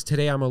exuberant.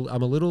 Today I'm a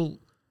little,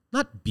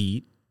 not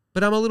beat,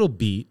 but I'm a little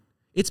beat.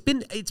 It's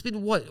been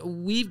what?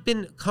 We've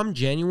been, come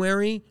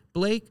January,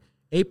 Blake,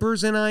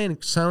 Apers and I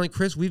and Silent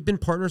Chris, we've been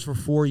partners for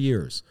 4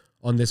 years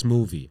on this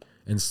movie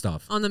and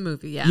stuff. On the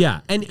movie, yeah.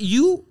 Yeah. And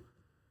you,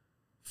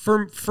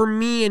 for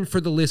me and for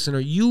the listener,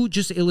 you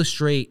just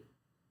illustrate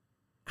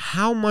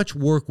how much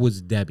work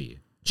was Debbie.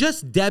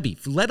 Just Debbie,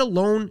 let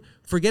alone,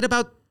 forget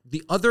about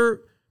the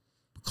other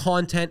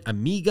content,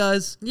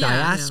 Amigas,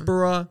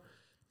 Diaspora,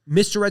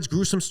 Mr. Ed's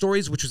Gruesome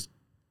Stories, which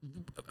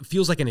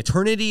feels like an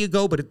eternity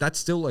ago, but that's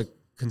still a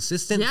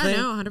consistent thing.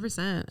 Yeah, no,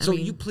 100%. So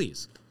you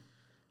please.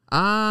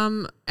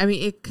 I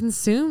mean, it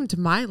consumed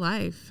my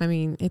life. I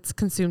mean, it's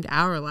consumed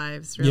our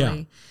lives,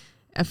 really.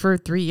 Yeah. For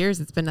 3 years,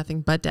 it's been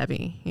nothing but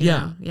Debbie. You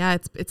know? Yeah.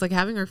 It's like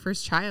having our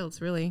first child,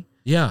 really.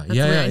 Yeah. That's the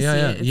way I see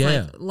it. It's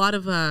like a lot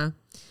of,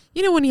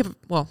 when you have,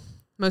 well,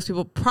 most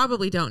people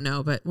probably don't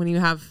know, but when you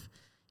have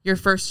your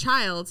first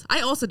child,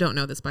 I also don't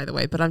know this, by the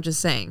way, but I'm just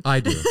saying. I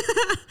do.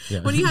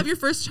 When you have your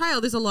first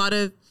child, there's a lot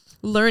of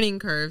learning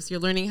curves. You're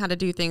learning how to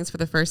do things for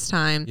the first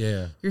time.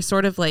 Yeah. You're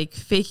sort of like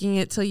faking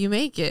it till you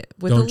make it.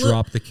 Don't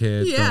drop the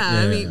kid.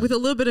 Yeah. With a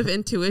little bit of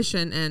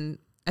intuition, and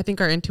I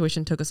think our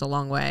intuition took us a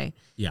long way.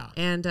 Yeah.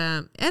 And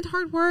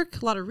hard work,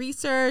 a lot of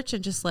research,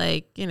 and just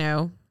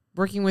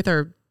working with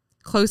our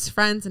close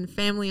friends and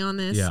family on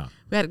this. Yeah.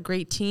 We had a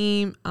great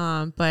team.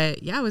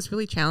 But yeah, it was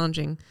really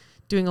challenging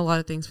doing a lot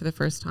of things for the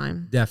first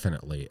time.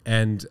 Definitely.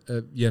 And,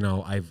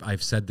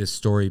 I've said this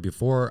story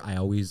before. I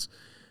always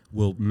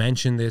will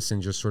mention this,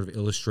 and just sort of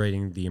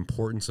illustrating the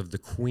importance of the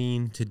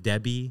Queen to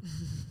Debbie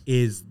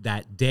is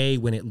that day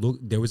when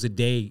there was a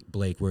day,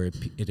 Blake, where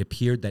it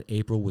appeared that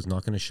April was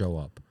not going to show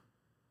up.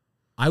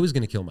 I was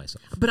going to kill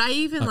myself. But I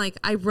even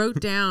I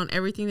wrote down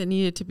everything that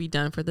needed to be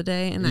done for the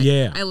day, and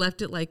I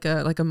left it like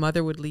a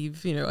mother would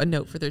leave, a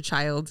note for their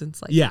child, and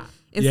it's like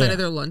inside of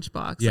their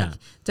lunchbox. Yeah. Like,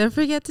 don't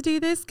forget to do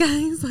this,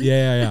 guys. Like,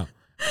 yeah.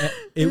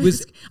 It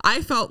was.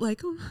 I felt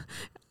like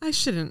I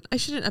shouldn't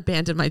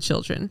abandon my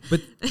children,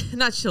 but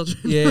not children.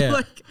 Yeah,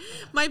 like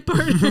my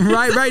partner.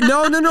 right.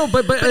 No.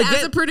 But again,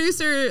 as a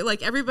producer,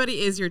 like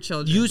everybody is your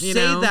children. You say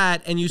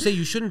that, and you say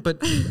you shouldn't. But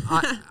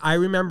I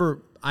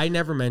remember I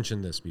never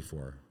mentioned this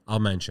before. I'll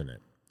mention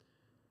it.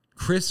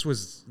 Chris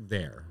was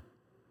there.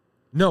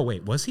 No,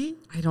 wait, was he?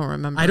 I don't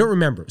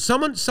remember.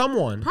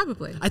 Someone.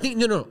 Probably. I think,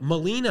 no.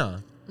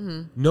 Melina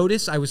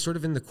noticed I was sort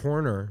of in the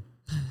corner,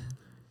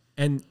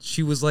 and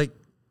she was like,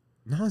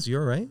 Naz, you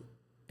all right?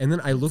 And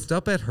then I looked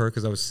up at her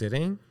because I was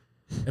sitting,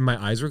 and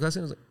my eyes were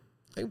glistening. I was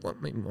like, I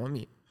want my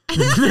mommy.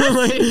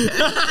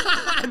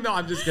 No,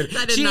 I'm just kidding.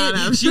 That did not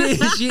happen.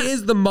 She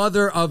is the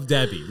mother of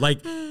Debbie.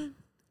 Like,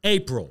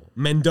 April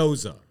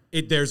Mendoza.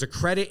 There's a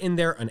credit in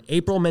there, an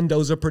April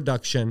Mendoza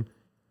production.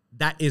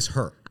 That is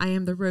her. I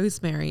am the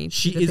Rosemary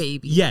to the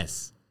baby.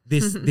 Yes.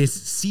 This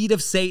seed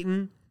of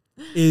Satan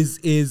is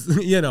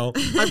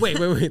wait,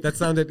 that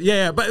sounded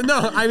but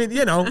no, I mean,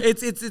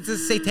 it's a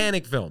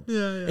satanic film.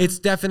 It's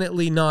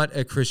definitely not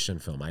a Christian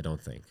film, I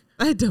don't think.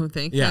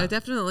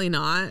 Definitely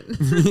not.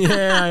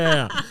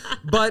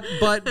 But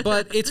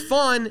it's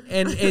fun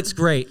and it's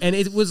great, and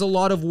it was a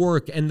lot of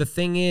work. And the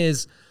thing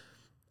is,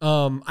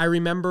 I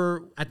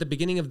remember at the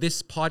beginning of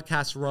this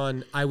podcast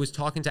run, I was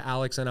talking to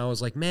Alex and I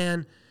was like,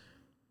 man,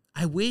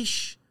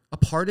 a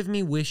part of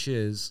me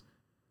wishes,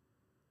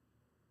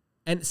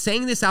 and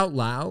saying this out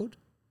loud,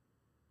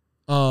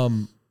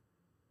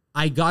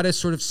 I gotta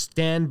sort of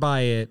stand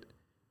by it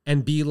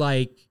and be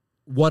like,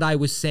 what I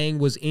was saying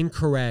was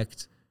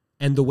incorrect,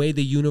 and the way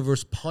the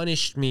universe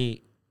punished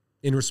me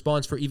in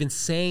response for even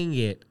saying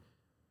it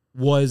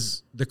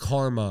was the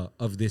karma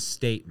of this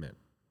statement.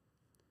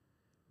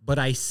 But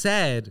I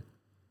said,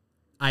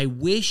 a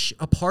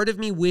part of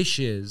me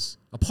wishes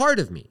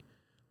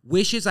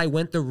I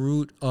went the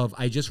route of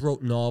I just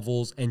wrote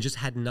novels and just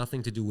had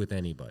nothing to do with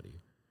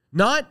anybody.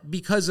 Not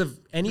because of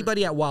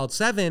anybody at Wild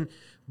 7,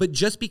 but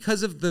just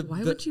because of the...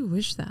 Why would you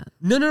wish that?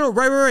 No,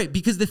 right.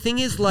 Because the thing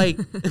is, like...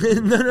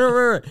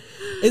 No.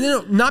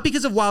 Not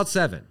because of Wild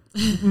 7.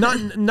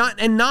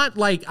 Not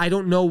like I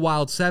don't know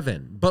Wild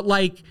 7, but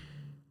like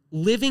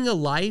living a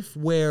life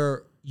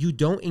where you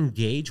don't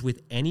engage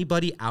with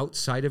anybody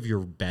outside of your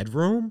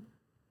bedroom.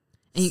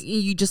 And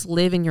you just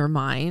live in your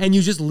mind. And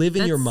you just live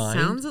in your mind.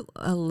 Sounds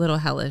a little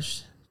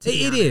hellish.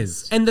 It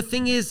is. And the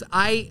thing is,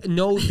 I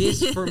know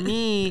this for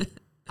me,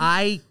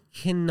 I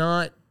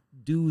cannot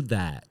do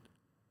that.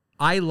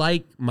 I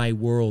like my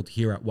world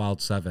here at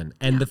Wild 7.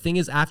 And the thing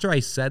is, after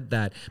I said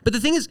that, but the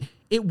thing is,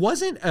 it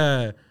wasn't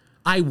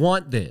I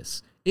want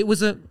this. It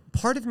was a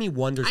part of me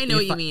wonders. I know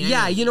what you mean.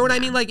 Yeah, you know what I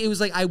mean? Like, it was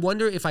like, I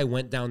wonder if I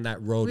went down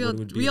that road, what it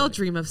would be real like.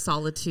 dream of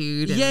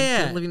solitude.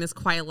 And living this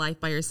quiet life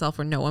by yourself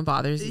where no one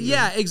bothers you.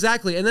 Yeah,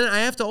 exactly. And then I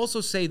have to also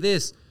say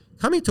this,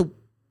 coming to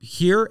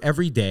here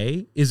every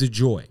day is a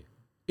joy.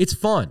 It's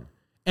fun.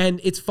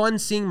 And it's fun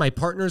seeing my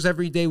partners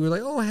every day. We're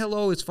like, oh,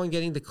 hello. It's fun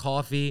getting the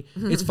coffee.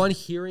 It's fun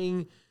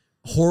hearing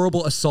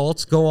horrible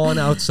assaults go on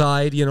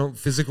outside,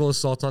 physical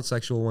assaults, not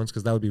sexual ones,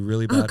 because that would be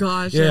really bad. Oh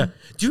gosh. Yeah.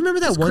 Do you remember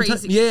that one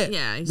crazy. time?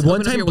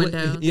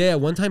 Yeah.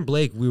 One time,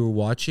 Blake, we were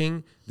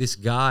watching this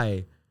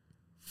guy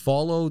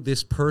follow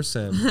this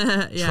person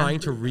trying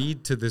to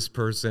read to this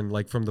person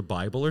like from the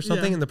Bible or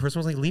something, and the person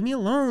was like, leave me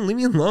alone,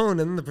 and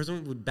then the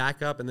person would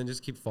back up and then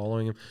just keep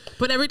following him.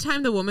 But every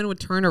time the woman would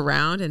turn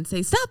around and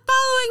say, stop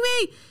following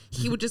me,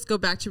 he would just go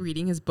back to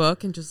reading his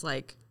book and just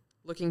like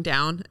looking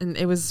down, and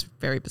it was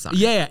very bizarre.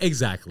 Yeah,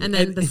 exactly. And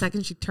then the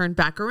second she turned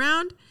back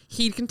around,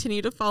 he'd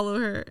continue to follow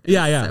her.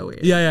 Yeah. So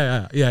weird.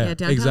 Yeah.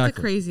 Downtown's exactly.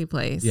 a crazy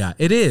place. Yeah,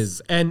 it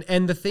is. And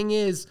the thing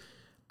is,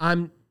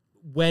 after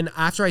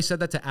I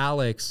said that to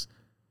Alex,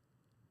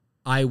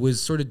 I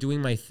was sort of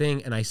doing my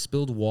thing and I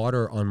spilled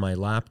water on my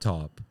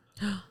laptop,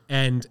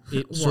 and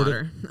it sort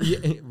of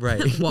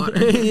right.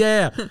 Water.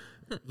 Yeah.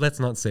 Let's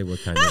not say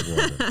what kind of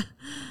water.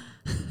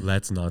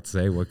 Let's not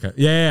say what kind.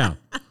 Yeah.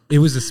 It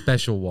was a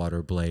special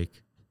water,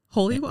 Blake.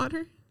 Holy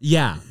water?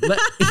 Yeah.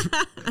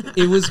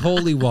 It was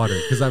holy water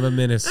because I'm a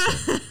minister.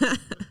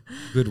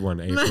 Good one,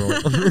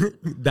 April.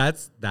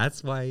 That's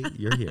why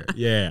you're here.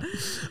 Yeah.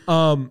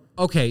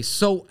 Okay.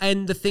 So,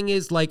 and the thing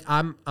is, like,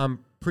 I'm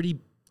pretty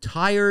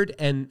tired,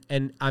 and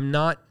I'm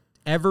not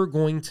ever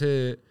going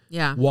to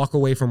walk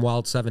away from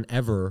Wild 7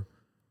 ever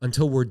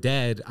until we're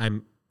dead.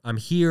 I'm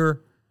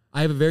here.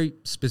 I have a very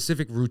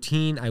specific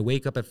routine. I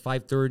wake up at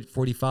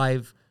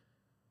 5:45,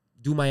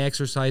 do my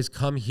exercise,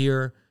 come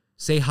here,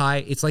 say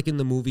hi. It's like in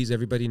the movies,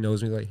 everybody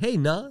knows me. Like, hey,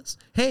 Nas.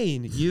 Hey,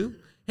 you.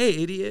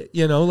 Hey, idiot.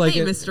 Like,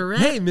 hey, Mr. Red.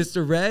 Hey,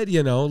 Mr. Red.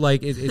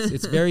 Like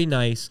it's very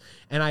nice.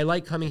 And I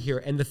like coming here.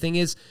 And the thing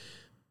is,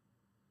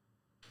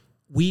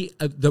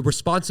 the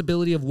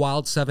responsibility of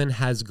Wild 7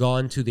 has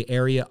gone to the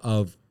area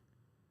of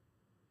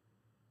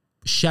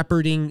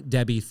shepherding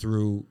Debbie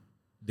through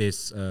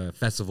this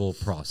festival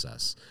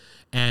process.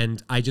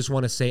 And I just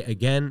want to say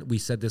again, we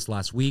said this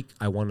last week,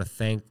 I want to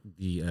thank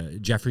the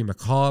Jeffrey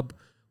McCobb,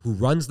 who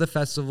runs the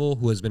festival,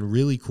 who has been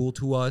really cool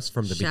to us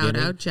from the beginning.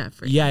 Shout out,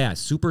 Jeffrey. Yeah,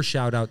 super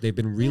shout out. They've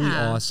been really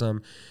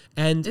awesome.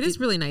 And it is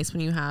really nice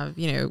when you have,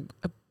 a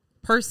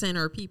person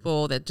or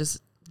people that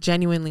just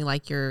genuinely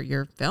like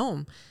your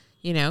film,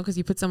 because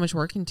you put so much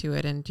work into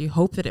it and you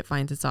hope that it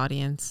finds its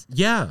audience.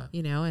 Yeah.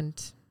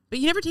 But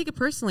you never take it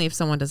personally if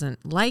someone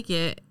doesn't like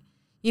it.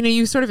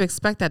 You sort of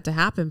expect that to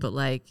happen, but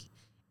like,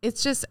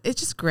 it's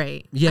just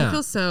great. Yeah. I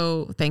feel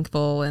so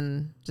thankful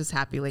and just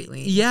happy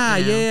lately. Yeah.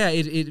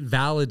 It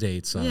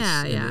validates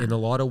us in a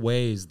lot of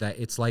ways that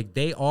it's like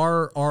they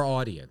are our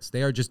audience.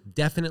 They are just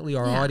definitely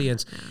our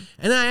audience. Yeah.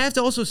 And then I have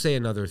to also say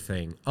another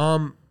thing.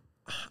 I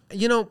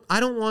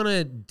don't want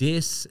to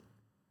diss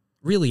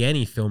really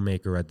any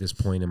filmmaker at this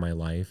point in my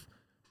life,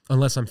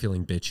 unless I'm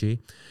feeling bitchy.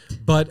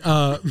 But,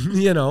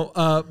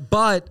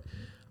 but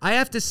I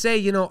have to say,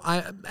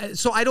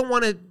 I don't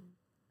want to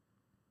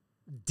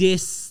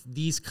diss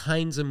these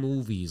kinds of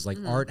movies, like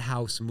art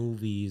house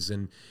movies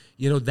and,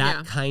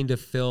 that kind of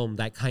film,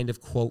 that kind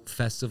of, quote,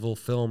 festival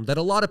film that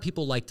a lot of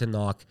people like to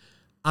knock.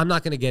 I'm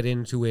not going to get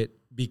into it.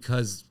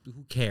 because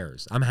who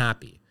cares? I'm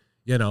happy,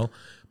 you know?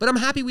 But I'm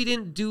happy we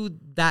didn't do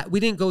that. We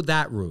didn't go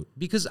that route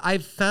because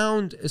I've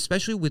found,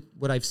 especially with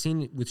what I've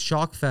seen with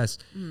ShockFest,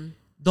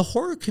 the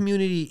horror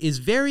community is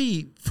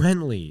very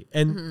friendly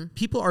and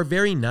people are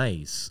very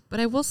nice. But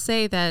I will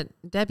say that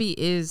Debbie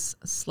is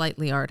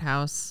slightly art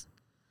house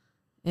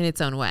in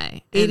its own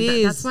way. It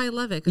is. That's why I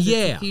love it, because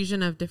it's a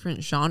fusion of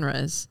different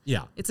genres.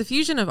 Yeah. It's a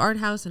fusion of art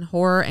house and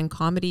horror and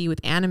comedy with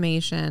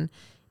animation.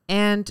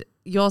 And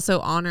you also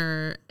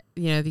honor,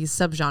 you know, these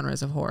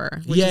subgenres of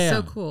horror, which is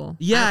so cool.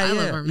 I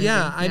love horror movies.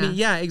 I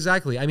mean,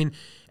 exactly. I mean,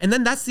 and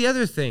then that's the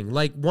other thing.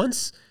 Like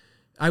once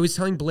I was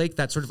telling Blake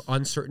that sort of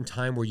uncertain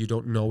time where you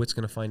don't know it's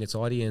going to find its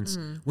audience.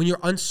 When you're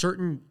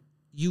uncertain,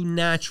 you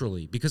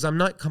naturally, because I'm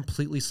not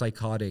completely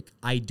psychotic,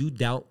 I do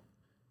doubt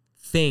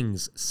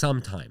things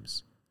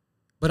sometimes.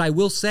 But I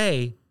will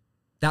say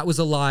that was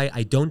a lie.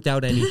 I don't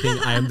doubt anything.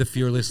 I am the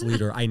fearless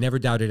leader. I never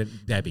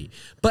doubted Debbie.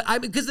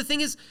 But because the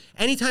thing is,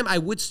 anytime I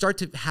would start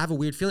to have a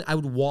weird feeling, I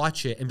would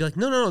watch it and be like,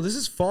 no, this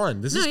is fun.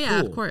 This is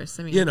cool. Of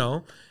course. I mean, you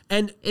know,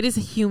 and it is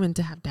human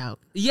to have doubt.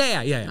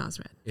 Yeah.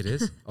 Nosred. It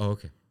is? Oh,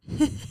 okay.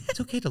 It's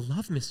okay to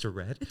love Mr.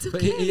 Red. It's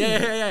okay. But,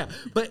 yeah.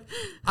 But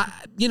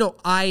I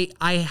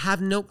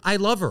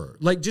love her.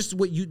 Like just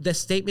the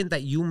statement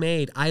that you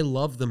made. I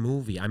love the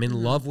movie. I'm in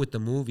love with the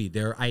movie.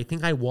 I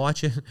think I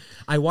watch it.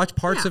 I watch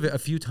parts of it a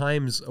few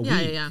times a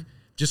week. Yeah.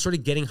 Just sort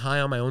of getting high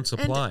on my own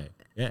supply.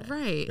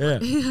 Right. Yeah.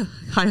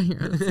 High on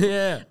your own.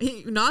 Yeah.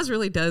 Nas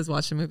really does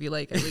watch a movie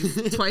like at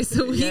least twice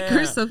a week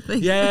or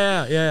something.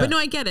 Yeah. But no,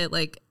 I get it.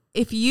 Like,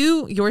 if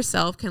you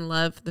yourself can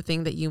love the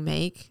thing that you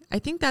make, I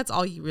think that's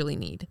all you really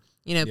need.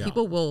 You know,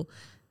 people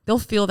they'll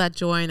feel that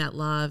joy and that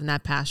love and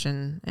that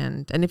passion.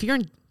 And if you're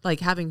like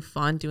having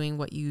fun doing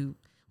what you're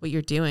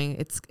doing,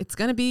 it's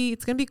gonna be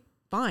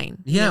fine.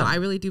 Yeah. You know, I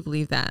really do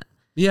believe that.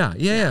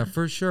 Yeah,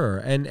 for sure.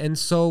 And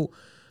so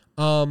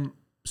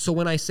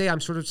when I say I'm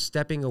sort of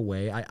stepping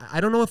away,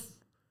 I don't know if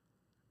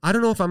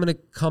I'm gonna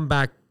come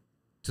back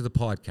to the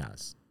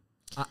podcast.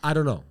 I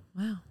don't know.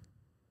 Wow.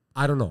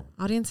 I don't know.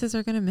 Audiences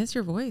are going to miss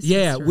your voice.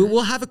 Yeah,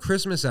 we'll have a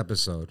Christmas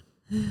episode.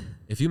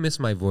 If you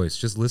miss my voice,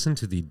 just listen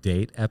to the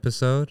date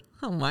episode.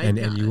 Oh my gosh.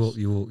 And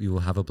you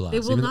will have a blast. They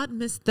will not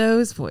miss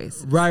those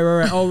voices. Right.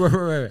 Oh,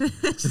 right.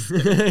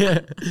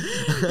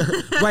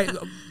 Right.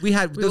 We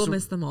will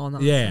miss them all.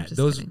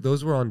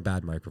 Those were on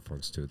bad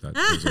microphones too.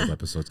 Those old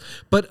episodes.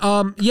 But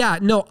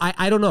no,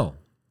 I don't know.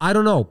 I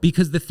don't know,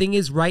 because the thing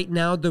is, right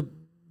now the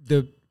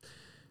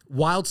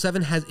Wild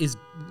 7 is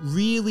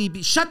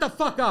really shut the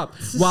fuck up.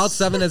 Wild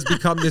 7 has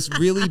become this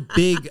really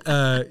big,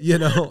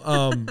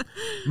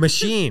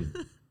 machine.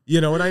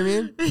 You know what I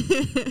mean?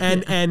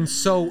 And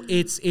so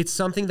it's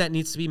something that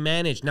needs to be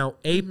managed. Now,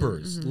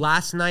 Apers,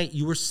 last night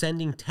you were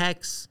sending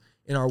texts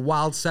in our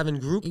Wild 7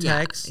 group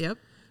text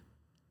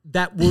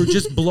that were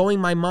just blowing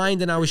my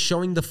mind, and I was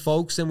showing the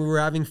folks, and we were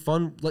having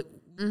fun, like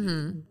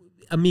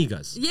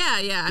amigas.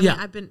 Yeah.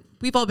 I mean,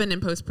 we've all been in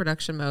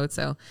post-production mode,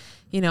 so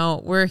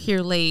we're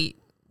here late,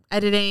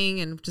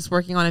 editing and just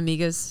working on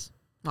Amigas.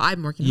 Well,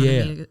 I'm working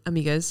on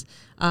Amigas.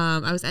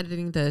 I was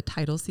editing the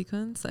title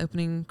sequence, the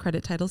opening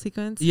credit title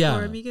sequence for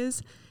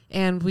Amigas,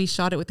 and we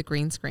shot it with the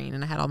green screen.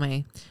 And I had all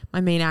my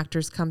main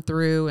actors come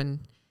through and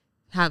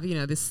have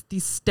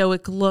these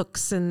stoic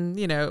looks, and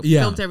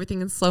filmed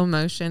everything in slow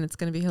motion. It's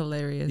going to be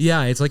hilarious.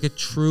 Yeah, it's like a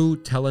true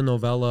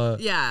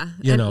telenovela. Yeah,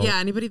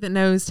 anybody that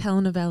knows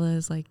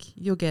telenovelas, like,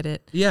 you'll get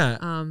it. Yeah,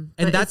 and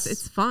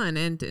it's fun,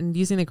 and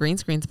using the green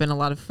screen's been a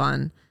lot of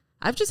fun.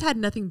 I've just had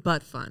nothing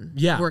but fun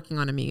working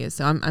on Amigas,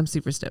 so I'm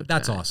super stoked.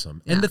 That's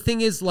awesome. Yeah. And the thing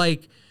is,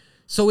 like,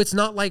 so it's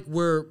not like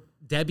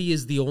Debbie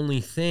is the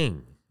only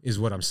thing, is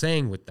what I'm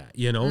saying with that.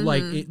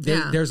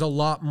 There's a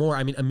lot more.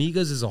 I mean,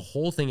 Amigas is a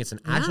whole thing. It's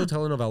an actual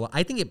telenovela.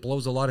 I think it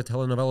blows a lot of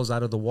telenovelas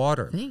out of the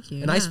water. Thank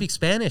you. And I speak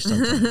Spanish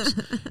sometimes.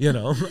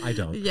 I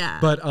don't. Yeah.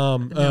 But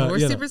we're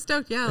super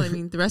stoked. Yeah. I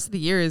mean, the rest of the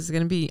year is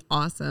going to be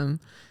awesome.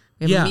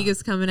 We have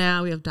Amigas coming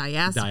out. We have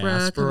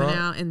Diaspora coming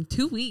out in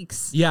 2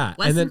 weeks. Yeah.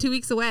 Less than 2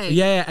 weeks away.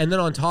 Yeah. And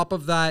then on top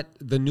of that,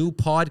 the new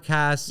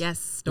podcast.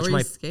 Yes.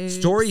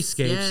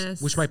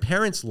 Storyscapes, which my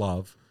parents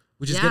love,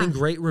 which is getting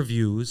great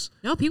reviews.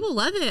 No, people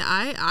love it.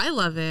 I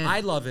love it.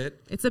 I love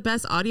it. It's the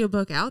best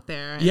audiobook out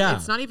there. Yeah.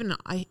 It's not even,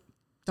 I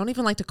don't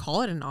even like to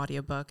call it an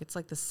audiobook. It's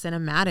like the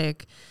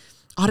cinematic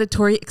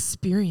auditory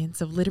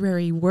experience of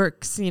literary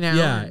works,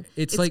 Yeah.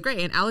 It's like great.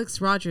 And Alex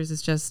Rogers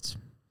is just...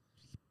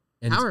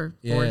 power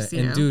force,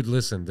 dude,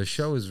 listen, the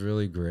show is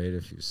really great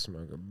if you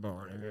smoke a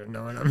bone, if you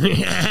know what I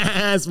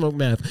mean. Smoke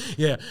meth.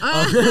 Yeah. No,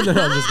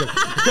 I'm just kidding.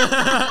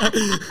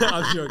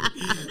 I'm joking.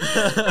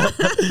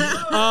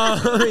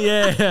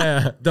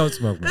 Yeah. Don't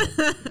smoke meth.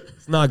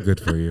 It's not good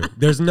for you.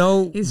 There's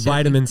no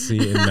vitamin C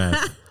in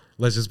meth.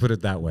 Let's just put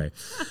it that way.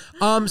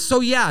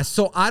 So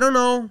I don't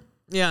know.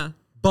 Yeah.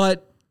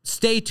 But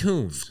stay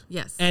tuned.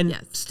 Yes. And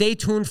stay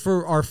tuned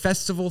for our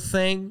festival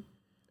thing,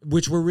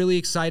 which we're really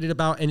excited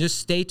about, and just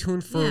stay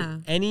tuned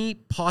for any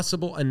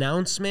possible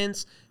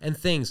announcements and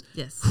things.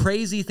 Yes.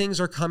 Crazy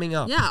things are coming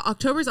up. Yeah,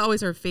 October is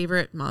always our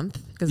favorite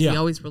month because we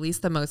always release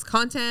the most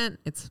content.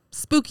 It's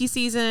spooky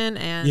season,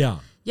 and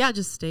Yeah,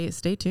 just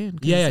stay tuned.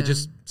 Yeah,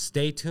 just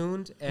stay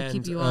tuned and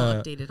keep you all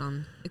updated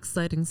on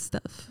exciting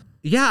stuff.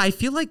 Yeah, I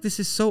feel like this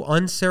is so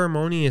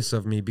unceremonious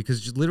of me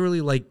because just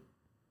literally like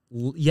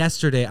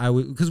yesterday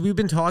because we've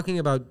been talking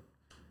about,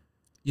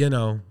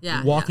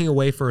 walking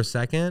away for a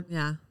second.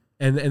 Yeah.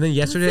 And then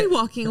yesterday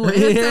walking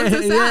away. That's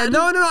so sad.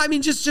 No. I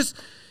mean, just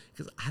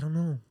because I don't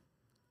know.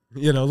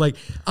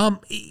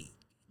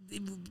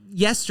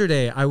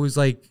 Yesterday I was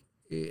like,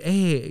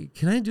 hey,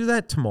 can I do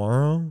that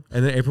tomorrow?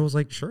 And then April was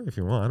like, sure, if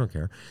you want, I don't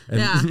care.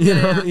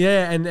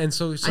 And, and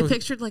so I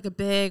pictured like a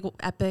big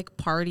epic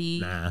party.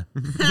 Nah.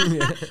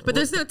 But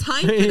there's no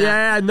time for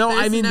that.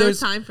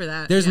 There's time for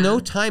that. There's no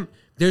time.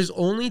 There's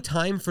only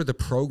time for the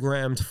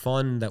programmed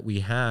fun that we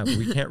have.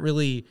 We can't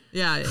really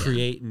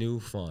create new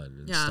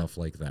fun and stuff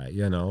like that,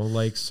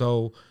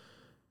 so.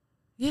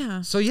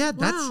 Yeah. So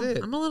that's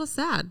it. I'm a little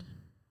sad.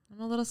 I'm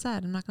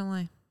not going to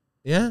lie.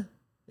 Yeah.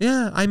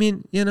 Yeah. I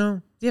mean,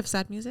 Do you have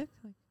sad music?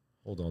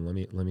 Hold on.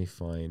 Let me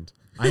find.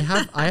 I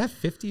have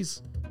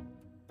 50s.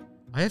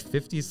 I have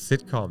 50s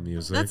sitcom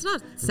music. That's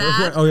not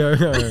sad.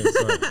 Sorry.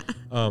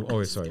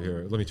 Sorry.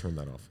 Here, let me turn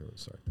that off. Here,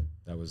 sorry.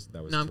 That was.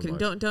 No, I'm kidding.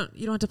 Don't.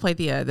 You don't have to play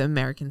the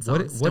American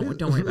songs. Don't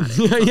worry about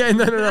it.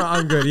 No.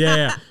 I'm good.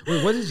 Yeah.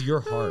 Wait, what is your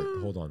heart?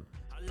 Hold on.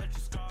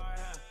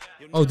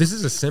 Oh, this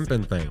is a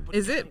simping thing.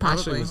 Is it? Probably.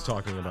 Actually was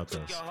talking about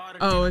this.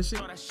 Oh, is she?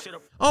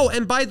 Oh,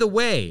 and by the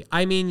way,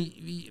 I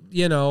mean,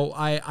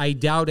 I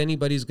doubt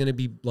anybody's going to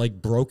be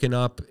like broken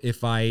up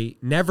if I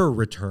never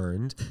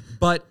returned.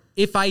 But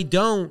if I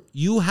don't,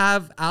 you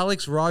have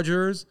Alex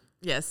Rogers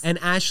and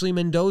Ashley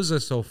Mendoza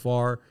so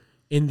far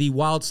in the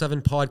Wild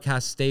 7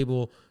 podcast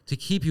stable to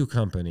keep you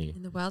company.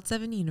 In the Wild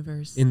 7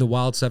 universe. In the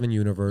Wild 7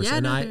 universe. Yeah,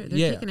 and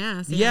they're kicking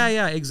ass.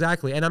 Yeah,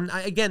 exactly. And I'm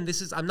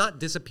not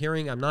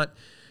disappearing. I'm not,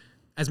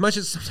 as much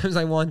as sometimes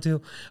I want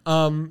to,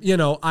 I'm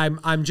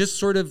just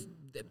sort of.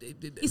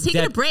 He's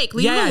taking a break.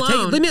 Leave him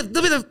alone. Leave me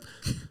alone.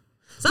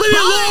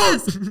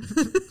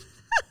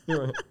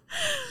 Leave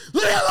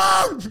me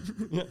alone.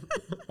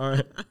 All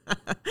right. I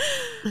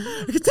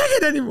can take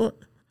it anymore.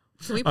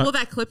 Can we pull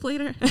that clip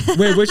later?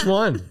 Wait, which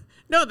one?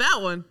 No,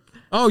 that one.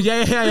 Oh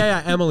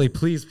yeah. Emily,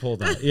 please pull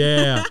that.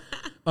 Yeah.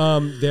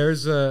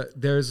 There's a.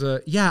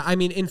 I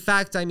mean, in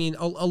fact,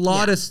 a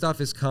lot of stuff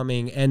is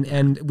coming,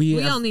 and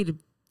we all need a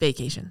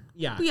vacation.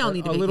 Yeah, we all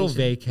need a little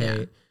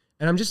vacay. Yeah.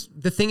 And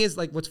the thing is,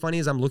 like, what's funny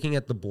is I'm looking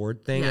at the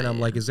board thing and I'm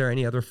like, is there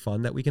any other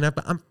fun that we can have?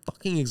 But I'm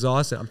fucking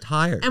exhausted. I'm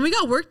tired. And we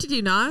got work to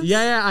do, Nas.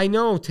 Yeah, I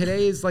know.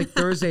 Today is like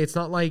Thursday. It's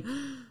not like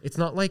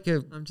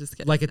I'm just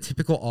kidding. Like a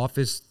typical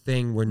office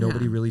thing where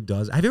nobody really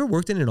does. Have you ever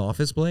worked in an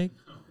office, Blake?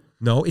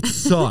 No, it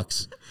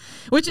sucks.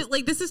 Which is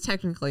like, this is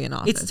technically an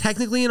office. It's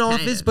technically an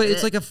office, but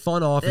it's like a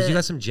fun office. You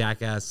got some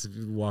jackass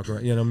walk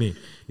around, me,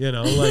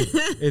 like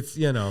it's,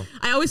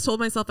 I always told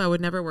myself I would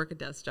never work a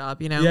desk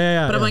job,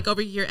 Yeah. But I'm like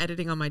over here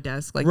editing on my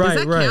desk. Like,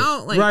 does that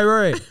count? Like,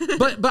 right.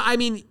 But I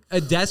mean, a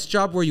desk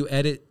job where you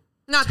edit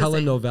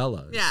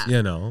telenovelas,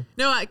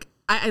 No,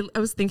 I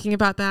was thinking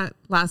about that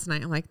last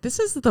night. I'm like, this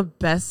is the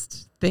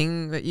best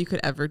thing that you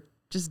could ever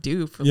just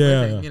do for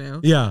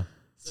living, Yeah.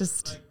 It's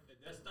just.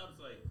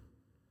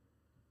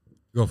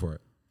 Go for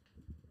it.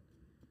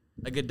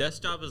 Like a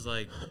desktop is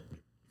like,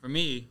 for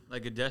me,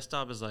 like a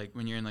desktop is like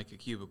when you're in like a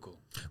cubicle.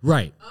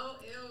 Right. Oh,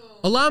 ew.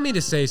 Allow me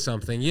to say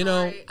something.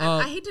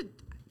 I hate to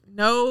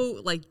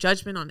like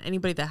judgment on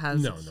anybody that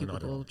has a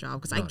cubicle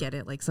job because I get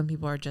it. Like some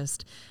people are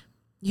just,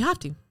 you have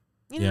to,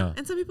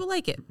 and some people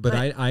like it. But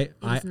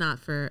it's not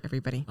for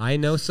everybody. I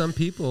know some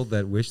people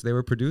that wish they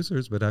were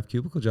producers but have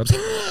cubicle jobs.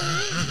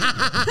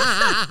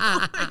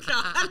 Oh my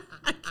God.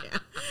 I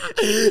can't.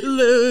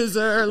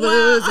 Loser.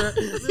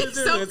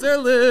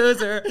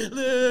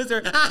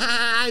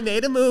 I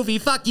made a movie.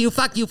 Fuck you.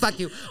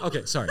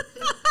 Okay, sorry.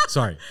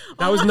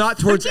 That was not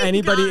towards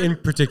anybody in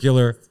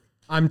particular.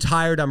 I'm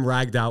tired. I'm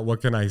ragged out.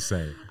 What can I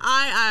say?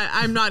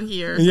 I'm not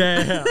here.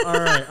 Yeah.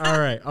 All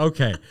right.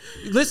 Okay.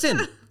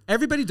 Listen,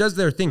 everybody does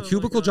their thing.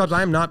 Cubicle jobs.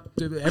 I am not.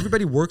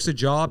 Everybody works a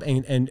job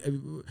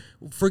and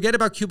forget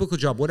about cubicle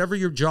job. Whatever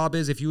your job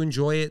is, if you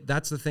enjoy it,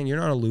 that's the thing. You're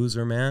not a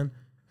loser, man.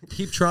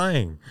 Keep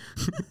trying.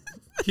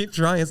 Keep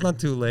trying. It's not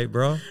too late,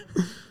 bro.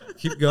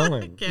 Keep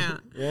going. I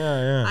can't.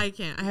 Yeah. I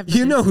can't. I have.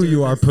 You know who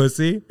you are,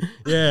 pussy.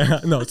 Yeah.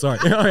 No, sorry.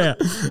 Oh yeah.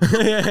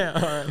 Yeah.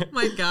 All right.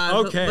 My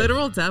God. Okay. The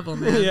literal devil,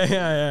 man.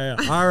 Yeah.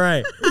 All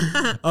right.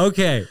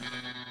 Okay.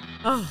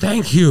 Oh.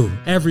 Thank you,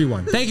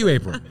 everyone. Thank you,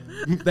 April.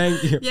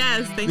 Thank you.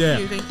 Yes, thank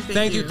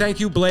you. Thank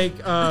you, Blake.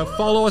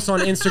 Follow us on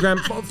Instagram.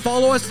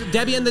 Follow us,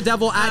 Debbie and the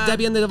Devil, at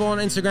Debbie and the Devil on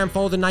Instagram.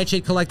 Follow the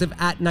Nightshade Collective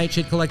at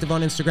Nightshade Collective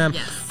on Instagram.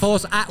 Yes. Follow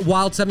us at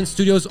Wild 7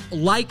 Studios.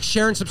 Like,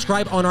 share, and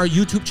subscribe on our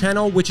YouTube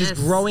channel, which is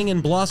growing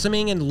and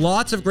blossoming, and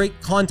lots of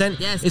great content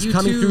is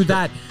coming through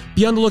that.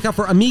 Be on the lookout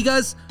for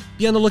Amigas.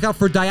 Be on the lookout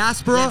for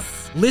Diaspora.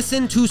 Yes.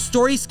 Listen to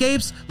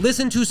Storyscapes.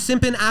 Listen to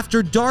Simpin'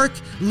 After Dark.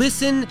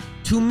 Listen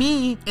to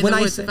me In the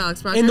words of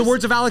Alex Rogers. In the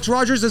words of Alex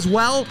Rogers as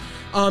well.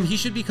 He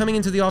should be coming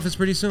into the office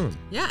pretty soon.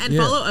 Yeah, and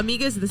follow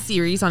Amigas the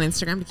series on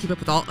Instagram to keep up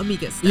with all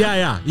Amigas stuff.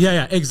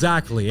 Yeah,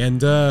 exactly.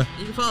 And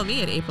you can follow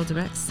me at April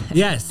Directs.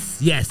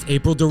 yes,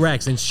 April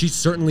Directs, and she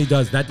certainly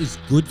does. That is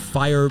good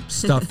fire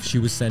stuff she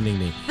was sending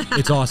me.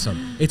 It's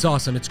awesome.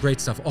 It's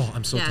great stuff. Oh,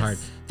 I'm so tired.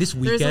 This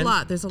weekend,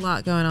 There's a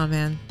lot going on,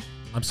 man.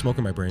 I'm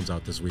smoking my brains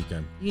out this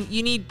weekend.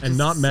 You need and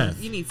not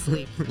meth. You need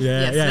sleep.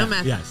 Yeah, no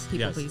meth. Yes,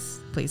 People, yes.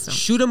 please don't.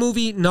 Shoot a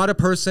movie, not a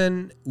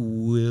person.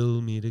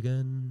 We'll meet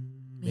again.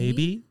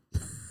 Maybe.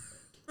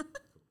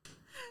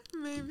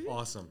 Maybe.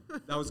 Awesome.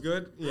 That was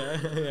good.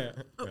 Yeah.